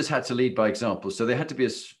 The officers had to lead by example. So they had to be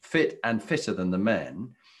as fit and fitter than the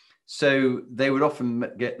men. So they would often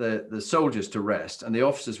get the soldiers to rest, and the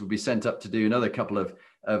officers would be sent up to do another couple of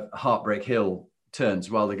Heartbreak Hill turns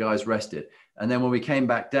while the guys rested. And then when we came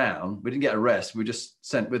back down, we didn't get a rest. We were just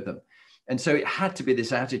sent with them. And so it had to be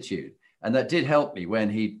this attitude. And that did help me when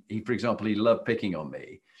he for example, he loved picking on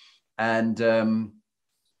me. And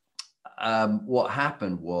what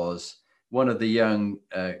happened was, one of the young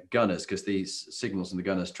gunners, because these signals and the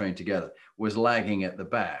gunners trained together, was lagging at the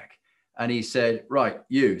back. And he said, right,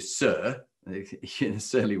 you, sir, in a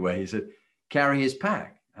surly way, he said, carry his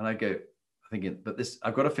pack. And I go, thinking, but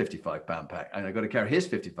I've got a 55-pound pack, and I've got to carry his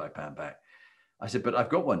 55-pound pack. I said, but I've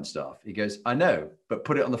got one, staff. He goes, I know, but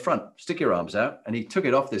put it on the front, stick your arms out. And he took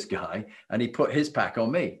it off this guy, and he put his pack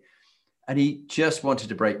on me. And he just wanted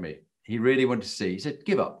to break me. He really wanted to see. He said,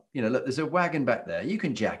 give up. Look, there's a wagon back there. You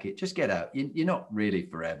can jack it. Just get out. You're not really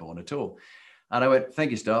for airborne at all. And I went,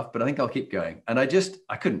 thank you, staff, but I think I'll keep going. And I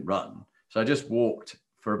couldn't run. So I just walked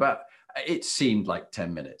for it seemed like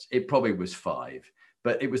 10 minutes. It probably was 5,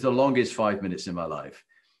 but it was the longest 5 minutes in my life.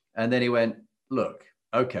 And then he went, look,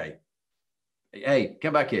 okay. Hey,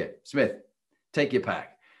 come back here. Smith, take your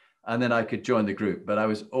pack. And then I could join the group, but I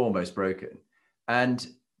was almost broken.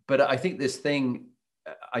 But I think this thing,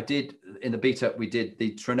 I did in the beat up, we did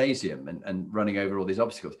the Trinasium and running over all these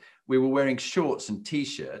obstacles. We were wearing shorts and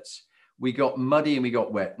t-shirts. We got muddy and we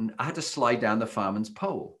got wet, and I had to slide down the fireman's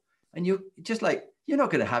pole. And you're not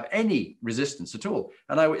going to have any resistance at all.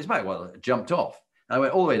 And I jumped off. And I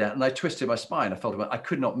went all the way down, and I twisted my spine. I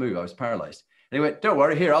could not move. I was paralyzed. And he went, don't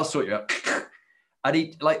worry, here, I'll sort you out. And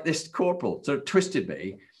he, like this corporal, sort of twisted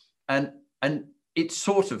me, and it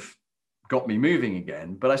sort of got me moving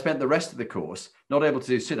again, but I spent the rest of the course not able to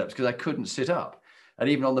do sit-ups because I couldn't sit up. And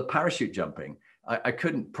even on the parachute jumping, I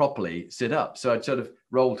couldn't properly sit up. So I'd sort of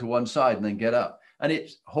roll to one side and then get up. And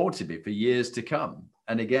it haunted me for years to come.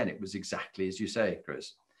 And again, it was exactly as you say,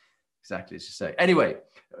 Chris. Exactly as you say. Anyway,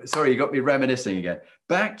 sorry, you got me reminiscing again.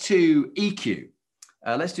 Back to EQ.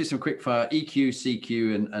 Let's do some quick fire, EQ,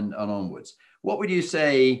 CQ, and onwards. What would you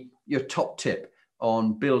say your top tip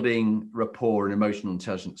on building rapport and emotional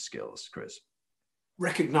intelligence skills, Chris?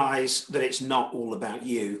 Recognize that it's not all about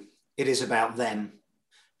you. It is about them.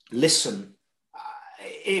 Listen.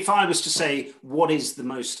 If I was to say what is the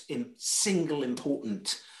most single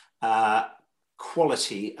important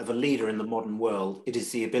quality of a leader in the modern world, it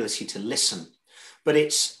is the ability to listen. But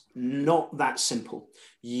it's not that simple.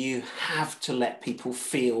 You have to let people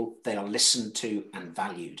feel they are listened to and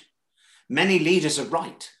valued. Many leaders are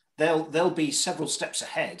right. They'll be several steps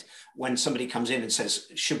ahead when somebody comes in and says,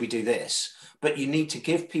 should we do this? but you need to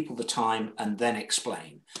give people the time and then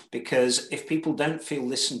explain, because if people don't feel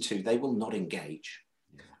listened to, they will not engage.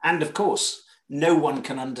 And of course, no one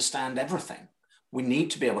can understand everything. We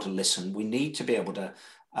need to be able to listen. We need to be able to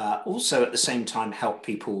also at the same time help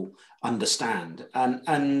people understand.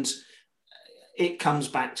 And it comes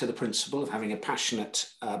back to the principle of having a passionate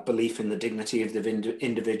belief in the dignity of the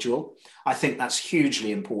individual. I think that's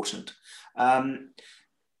hugely important.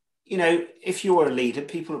 You know, if you're a leader,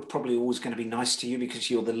 people are probably always going to be nice to you because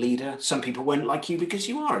you're the leader. Some people won't like you because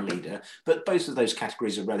you are a leader, but both of those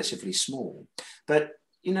categories are relatively small. But,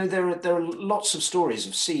 you know, there are lots of stories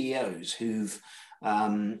of CEOs who've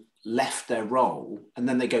left their role and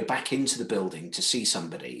then they go back into the building to see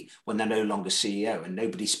somebody when they're no longer CEO, and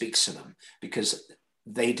nobody speaks to them because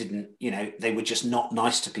they didn't, you know, they were just not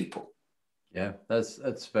nice to people. Yeah,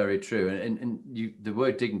 that's very true. And the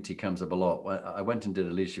word dignity comes up a lot. I went and did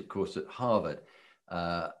a leadership course at Harvard,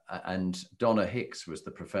 and Donna Hicks was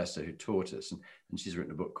the professor who taught us. And she's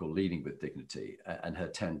written a book called Leading with Dignity, and her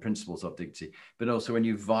 10 principles of dignity, but also when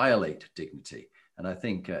you violate dignity. And I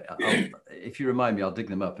think if you remind me, I'll dig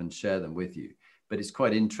them up and share them with you. But it's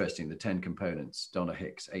quite interesting, the 10 components, Donna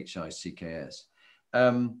Hicks, HICKS.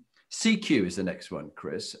 CQ is the next one,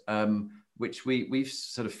 Chris. Which we've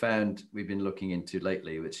sort of found we've been looking into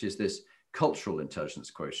lately, which is this cultural intelligence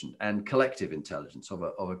quotient and collective intelligence of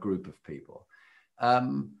a group of people.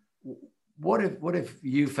 What have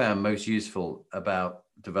you found most useful about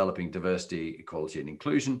developing diversity, equality, and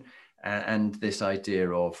inclusion, and this idea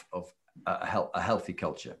of a healthy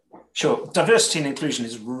culture? Sure. Diversity and inclusion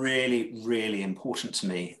is really, really important to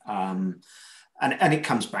me. And it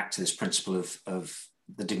comes back to this principle of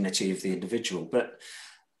the dignity of the individual. But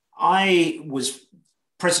I was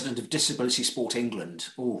president of Disability Sport England,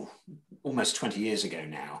 almost 20 years ago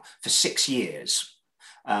now, for 6 years.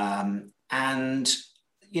 And,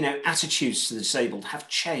 you know, attitudes to the disabled have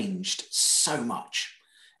changed so much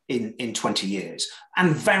in 20 years,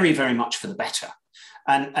 and very, very much for the better.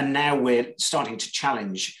 And now we're starting to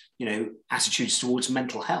challenge, you know, attitudes towards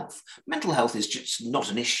mental health. Mental health is just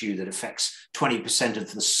not an issue that affects 20%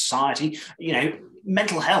 of the society. You know,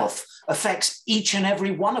 mental health affects each and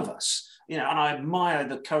every one of us. You know, and I admire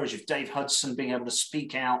the courage of Dave Hudson being able to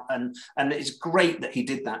speak out. And it's great that he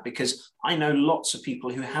did that, because I know lots of people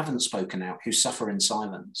who haven't spoken out, who suffer in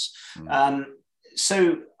silence.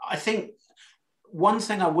 So I think one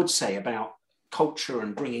thing I would say about culture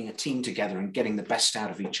and bringing a team together and getting the best out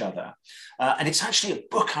of each other. And it's actually a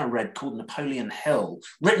book I read called Napoleon Hill,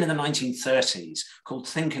 written in the 1930s, called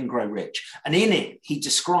Think and Grow Rich. And in it, he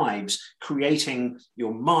describes creating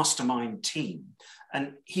your mastermind team.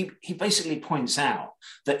 And he basically points out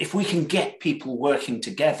that if we can get people working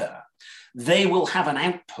together, they will have an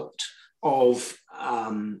output of,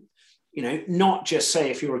 you know, not just say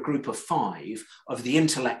if you're a group of 5, of the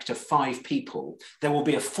intellect of 5 people, there will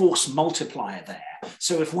be a force multiplier there.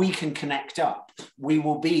 So if we can connect up, we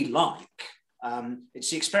will be like,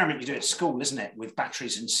 it's the experiment you do at school, isn't it? With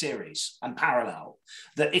batteries in series and parallel,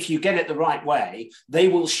 that if you get it the right way, they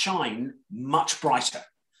will shine much brighter.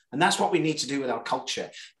 And that's what we need to do with our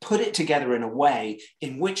culture. Put it together in a way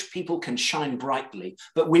in which people can shine brightly.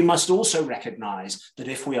 But we must also recognize that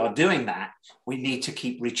if we are doing that, we need to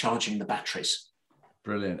keep recharging the batteries.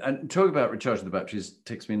 Brilliant. And talking about recharging the batteries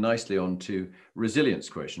takes me nicely on to resilience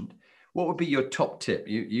quotient. What would be your top tip?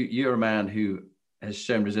 You're a man who has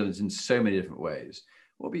shown resilience in so many different ways.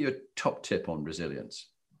 What would be your top tip on resilience?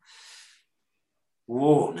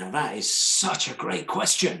 Whoa, now that is such a great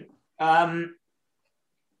question.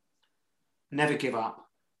 Never give up.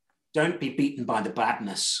 Don't be beaten by the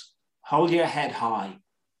badness. Hold your head high,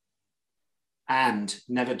 and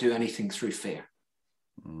never do anything through fear.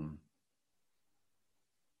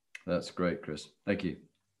 That's great, Chris. Thank you.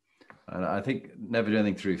 And I think never do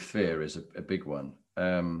anything through fear is a big one,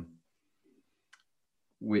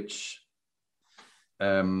 which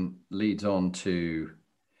leads on to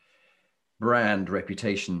brand,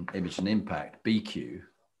 reputation, image, and impact, BQ,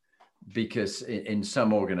 because in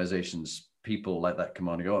some organizations, people like that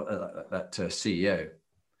CEO,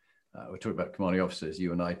 we're talking about commanding officers.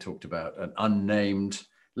 You and I talked about an unnamed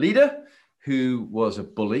leader who was a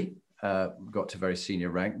bully, got to very senior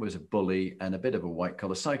rank, was a bully and a bit of a white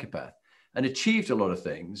collar psychopath, and achieved a lot of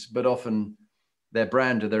things, but often their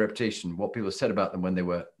brand or their reputation, what people said about them when they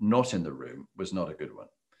were not in the room, was not a good one.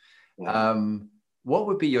 Yeah. What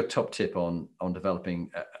would be your top tip on developing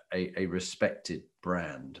a respected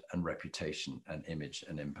brand and reputation and image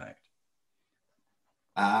and impact?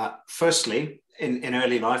 Firstly, in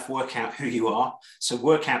early life, work out who you are. So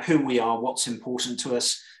work out who we are, what's important to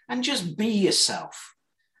us, and just be yourself.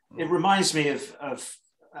 It reminds me of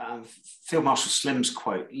Field Marshal Slim's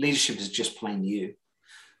quote, leadership is just plain you.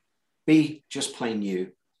 Be just plain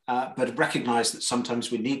you, but recognize that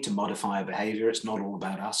sometimes we need to modify our behavior. It's not all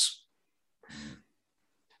about us.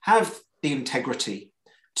 Have the integrity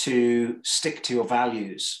to stick to your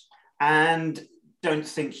values, and don't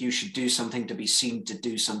think you should do something to be seen to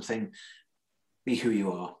do something. Be who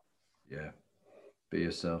you are. Yeah. Be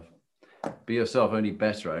yourself. Be yourself, only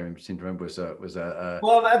better. I seem to remember that's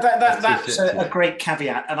a great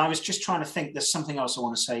caveat. And I was just trying to think, there's something else I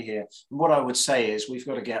want to say here. And what I would say is we've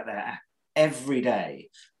got to get there every day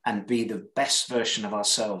and be the best version of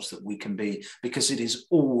ourselves that we can be, because it is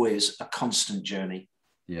always a constant journey.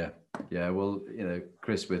 Yeah. Yeah. Well,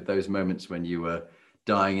 Chris, with those moments when you were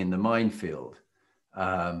dying in the minefield,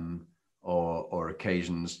 or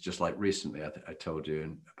occasions just like recently, I told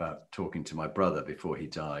you about talking to my brother before he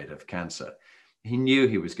died of cancer. He knew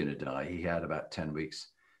he was going to die. He had about 10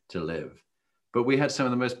 weeks to live, but we had some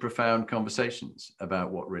of the most profound conversations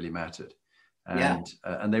about what really mattered. And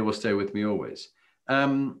they will stay with me always,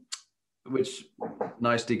 which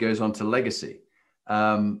nicely goes on to legacy.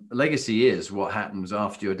 Legacy is what happens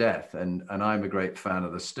after your death. And I'm a great fan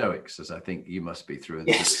of the Stoics, as I think you must be through and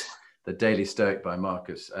through. The Daily Stoic by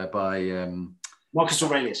Marcus Aurelius.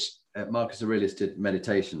 Marcus Aurelius did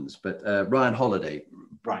meditations, but Ryan Holiday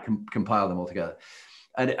compiled them all together.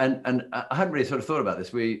 And I hadn't really sort of thought about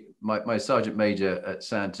this. My sergeant major at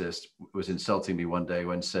Sandhurst was insulting me one day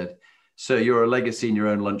when said, "Sir, you're a legacy in your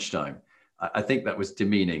own lunchtime." I think that was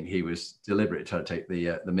demeaning. He was deliberate trying to take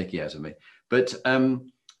the mickey out of me. But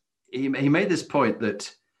he made this point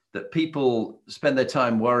that people spend their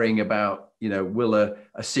time worrying about, will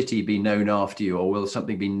a city be known after you, or will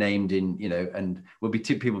something be named in, and will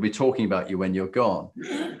people be talking about you when you're gone?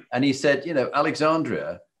 And he said,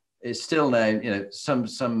 Alexandria is still named,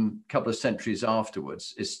 some couple of centuries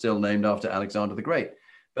afterwards is still named after Alexander the Great.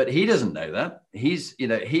 But he doesn't know that. He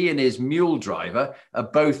and his mule driver are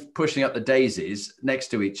both pushing up the daisies next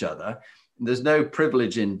to each other. There's no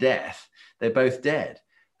privilege in death. They're both dead.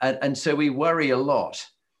 And so we worry a lot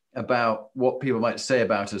about what people might say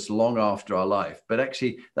about us long after our life. But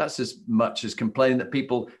actually, that's as much as complaining that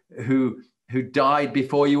people who died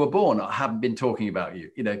before you were born haven't been talking about you.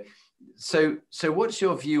 So what's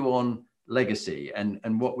your view on legacy,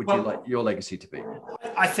 and what would you like your legacy to be?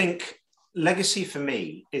 I think legacy for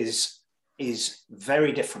me is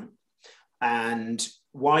very different. And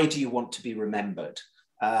why do you want to be remembered?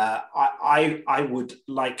 I would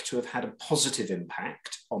like to have had a positive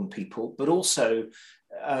impact on people, but also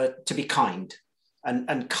to be kind.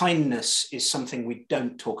 And kindness is something we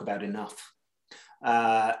don't talk about enough.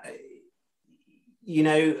 I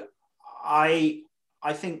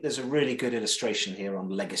think there's a really good illustration here on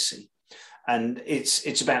legacy. And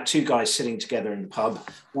it's about two guys sitting together in the pub.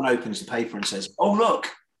 One opens the paper and says, "Oh, look,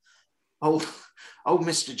 old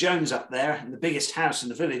Mr. Jones up there in the biggest house in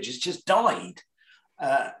the village has just died.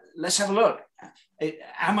 Let's have a look.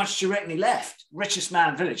 How much do you reckon he left? Richest man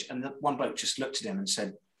in the village." And the one bloke just looked at him and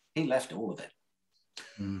said, "He left all of it."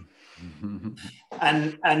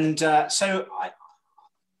 So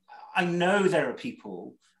I know there are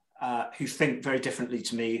people who think very differently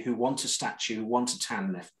to me, who want a statue, who want a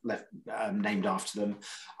town left named after them.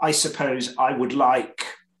 I suppose I would like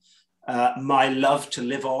my love to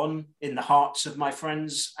live on in the hearts of my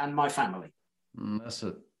friends and my family.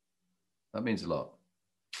 That means a lot.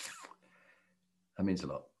 That means a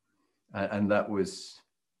lot. And that was,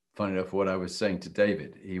 funny enough, what I was saying to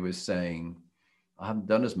David. He was saying, "I haven't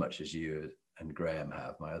done as much as you and Graham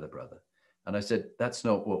have, my other brother." And I said, "That's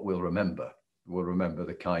not what we'll remember. We'll remember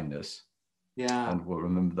the kindness, and we'll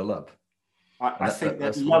remember the love." I think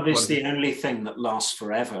that love is the only thing that lasts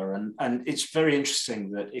forever. And it's very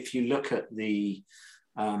interesting that if you look at the,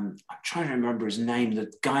 I'm trying to remember his name,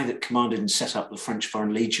 the guy that commanded and set up the French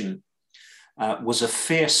Foreign Legion was a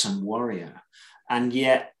fearsome warrior. And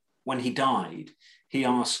yet when he died, he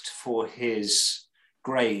asked for his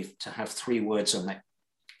grave to have 3 words on it: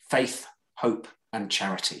 faith, hope, and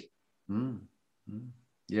charity.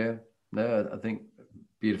 Yeah. No, I think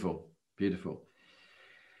beautiful.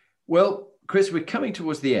 Well, Chris, we're coming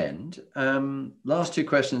towards the end. Last 2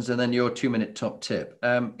 questions and then your 2-minute top tip.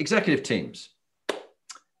 Executive teams.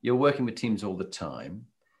 You're working with teams all the time.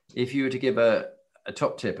 If you were to give a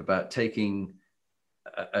top tip about taking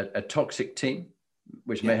a toxic team,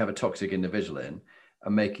 which may have a toxic individual in,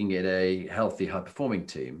 and making it a healthy, high-performing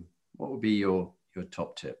team, what would be your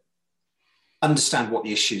top tip? Understand what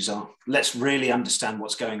the issues are. Let's really understand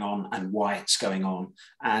what's going on and why it's going on.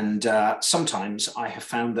 And sometimes I have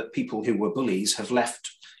found that people who were bullies have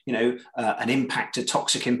left, a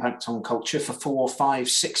toxic impact on culture for 4, 5,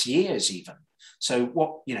 6 years even. So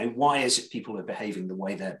why is it people are behaving the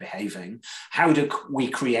way they're behaving? How do we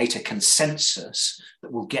create a consensus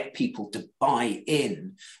that will get people to buy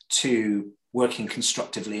in to working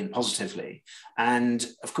constructively and positively? And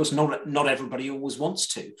of course, not everybody always wants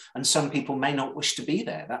to, and some people may not wish to be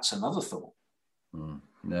there. That's another thought.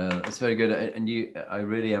 No, that's very good. And I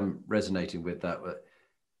really am resonating with that. But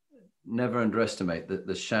never underestimate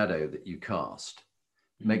the shadow that you cast.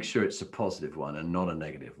 Make sure it's a positive one and not a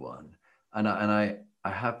negative one. And I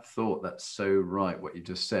have thought that's so right what you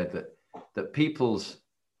just said, that people's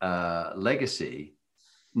legacy,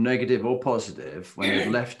 negative or positive, when they've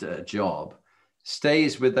left a job,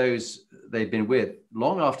 stays with those they've been with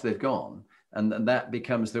long after they've gone, and that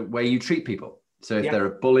becomes the way you treat people. So if they're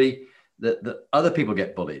a bully, that other people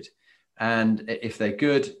get bullied, and if they're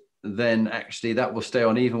good, then actually that will stay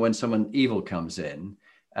on even when someone evil comes in.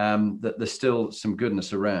 That there's still some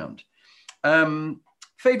goodness around.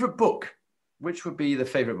 Favorite book? Which would be the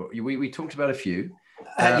favorite book? We talked about a few.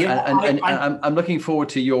 I'm looking forward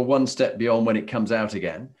to your One Step Beyond when it comes out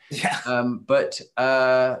again. Yeah. But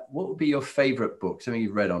what would be your favorite book? Something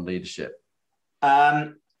you've read on leadership?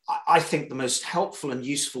 I think the most helpful and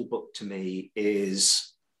useful book to me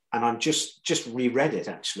is, and I'm just reread it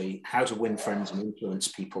actually, How to Win Friends and Influence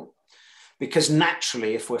People. Because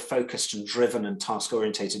naturally, if we're focused and driven and task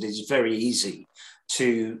orientated, it's very easy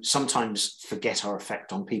to sometimes forget our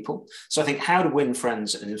effect on people. So I think How to Win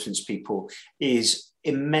Friends and Influence People is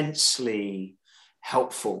immensely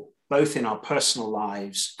helpful, both in our personal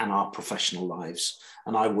lives and our professional lives.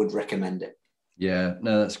 And I would recommend it. Yeah,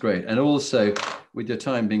 no, that's great. And also, with your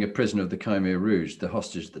time being a prisoner of the Khmer Rouge, The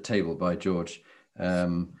Hostage at the Table by George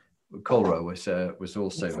Colro was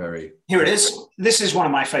also very... Here it is. This is one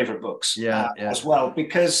of my favorite books as well,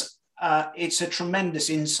 because it's a tremendous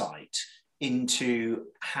insight into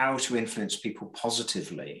how to influence people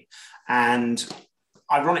positively. And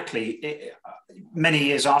ironically, many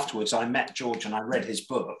years afterwards, I met George and I read his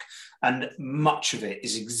book, and much of it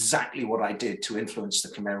is exactly what I did to influence the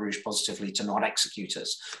Khmer Rouge positively to not execute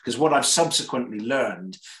us. Because what I've subsequently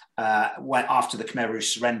learned after the Khmer Rouge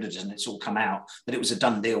surrendered and it's all come out, that it was a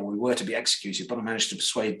done deal, we were to be executed, but I managed to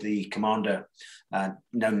persuade the commander,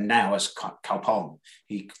 known now as Kalpong,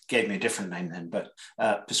 he gave me a different name then, but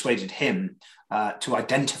persuaded him to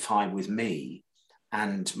identify with me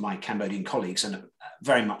and my Cambodian colleagues, and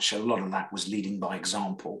very much a lot of that was leading by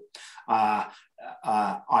example. I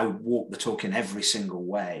walk the talk in every single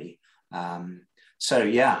way.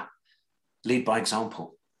 Lead by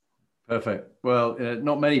example. Perfect. Well,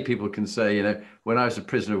 not many people can say, when I was a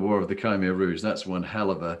prisoner of war of the Khmer Rouge, that's one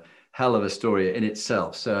hell of a story in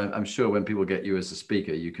itself. So I'm sure when people get you as a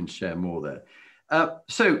speaker, you can share more there.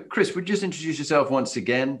 So, Chris, would you just introduce yourself once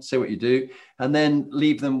again, say what you do, and then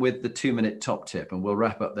leave them with the 2-minute top tip, and we'll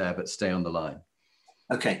wrap up there, but stay on the line.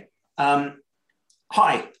 Okay.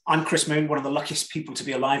 Hi, I'm Chris Moon, one of the luckiest people to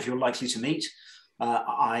be alive you're likely to meet.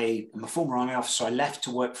 I am a former army officer. I left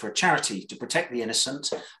to work for a charity to protect the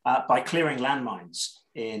innocent by clearing landmines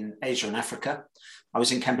in Asia and Africa. I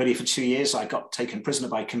was in Cambodia for 2 years. I got taken prisoner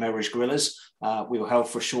by Khmer Rouge guerrillas. We were held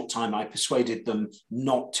for a short time. I persuaded them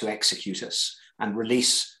not to execute us and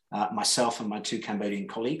release myself and my 2 Cambodian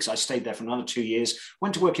colleagues. I stayed there for another 2 years,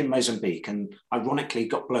 went to work in Mozambique, and ironically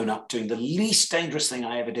got blown up doing the least dangerous thing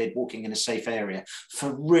I ever did, walking in a safe area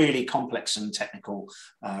for really complex and technical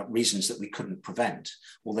reasons that we couldn't prevent,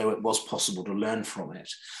 although it was possible to learn from it.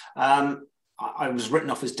 I was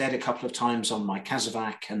written off as dead a couple of times on my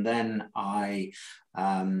Casevac, and then I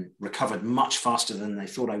recovered much faster than they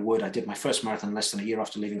thought I would. I did my first marathon less than a year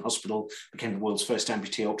after leaving hospital, became the world's first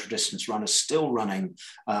amputee ultra-distance runner, still running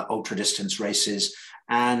ultra-distance races.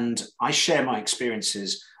 And I share my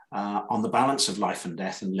experiences on the balance of life and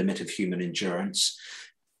death and limit of human endurance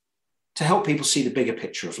to help people see the bigger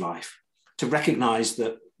picture of life, to recognize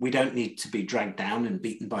that we don't need to be dragged down and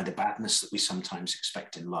beaten by the badness that we sometimes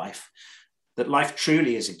expect in life, that life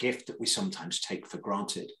truly is a gift that we sometimes take for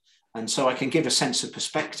granted. And so I can give a sense of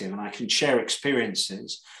perspective, and I can share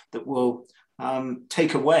experiences that will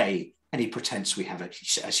take away any pretense we have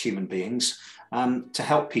as human beings, to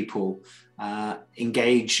help people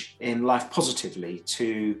engage in life positively,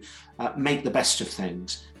 to make the best of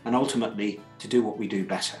things, and ultimately to do what we do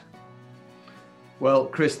better. Well,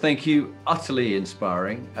 Chris, thank you. Utterly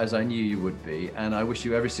inspiring, as I knew you would be. And I wish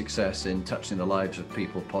you every success in touching the lives of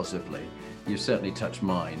people positively. You've certainly touched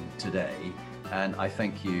mine today. And I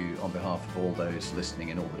thank you on behalf of all those listening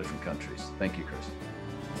in all the different countries. Thank you, Chris.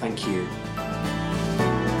 Thank you.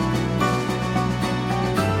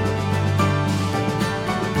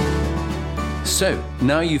 So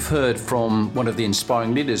now you've heard from one of the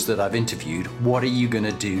inspiring leaders that I've interviewed. What are you going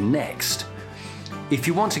to do next? If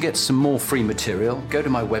you want to get some more free material, go to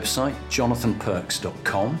my website,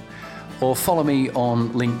 jonathanperks.com, or follow me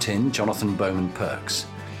on LinkedIn, Jonathan Bowman Perks.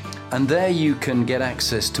 And there you can get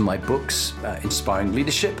access to my books, Inspiring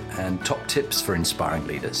Leadership and Top Tips for Inspiring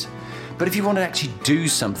Leaders. But if you want to actually do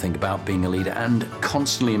something about being a leader and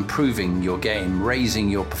constantly improving your game, raising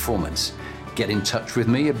your performance, get in touch with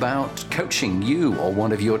me about coaching you or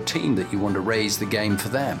one of your team that you want to raise the game for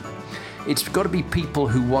them. It's got to be people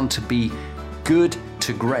who want to be good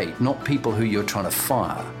to great, not people who you're trying to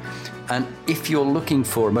fire. And if you're looking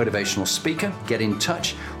for a motivational speaker, get in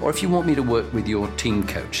touch. Or if you want me to work with your team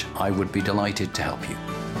coach, I would be delighted to help you.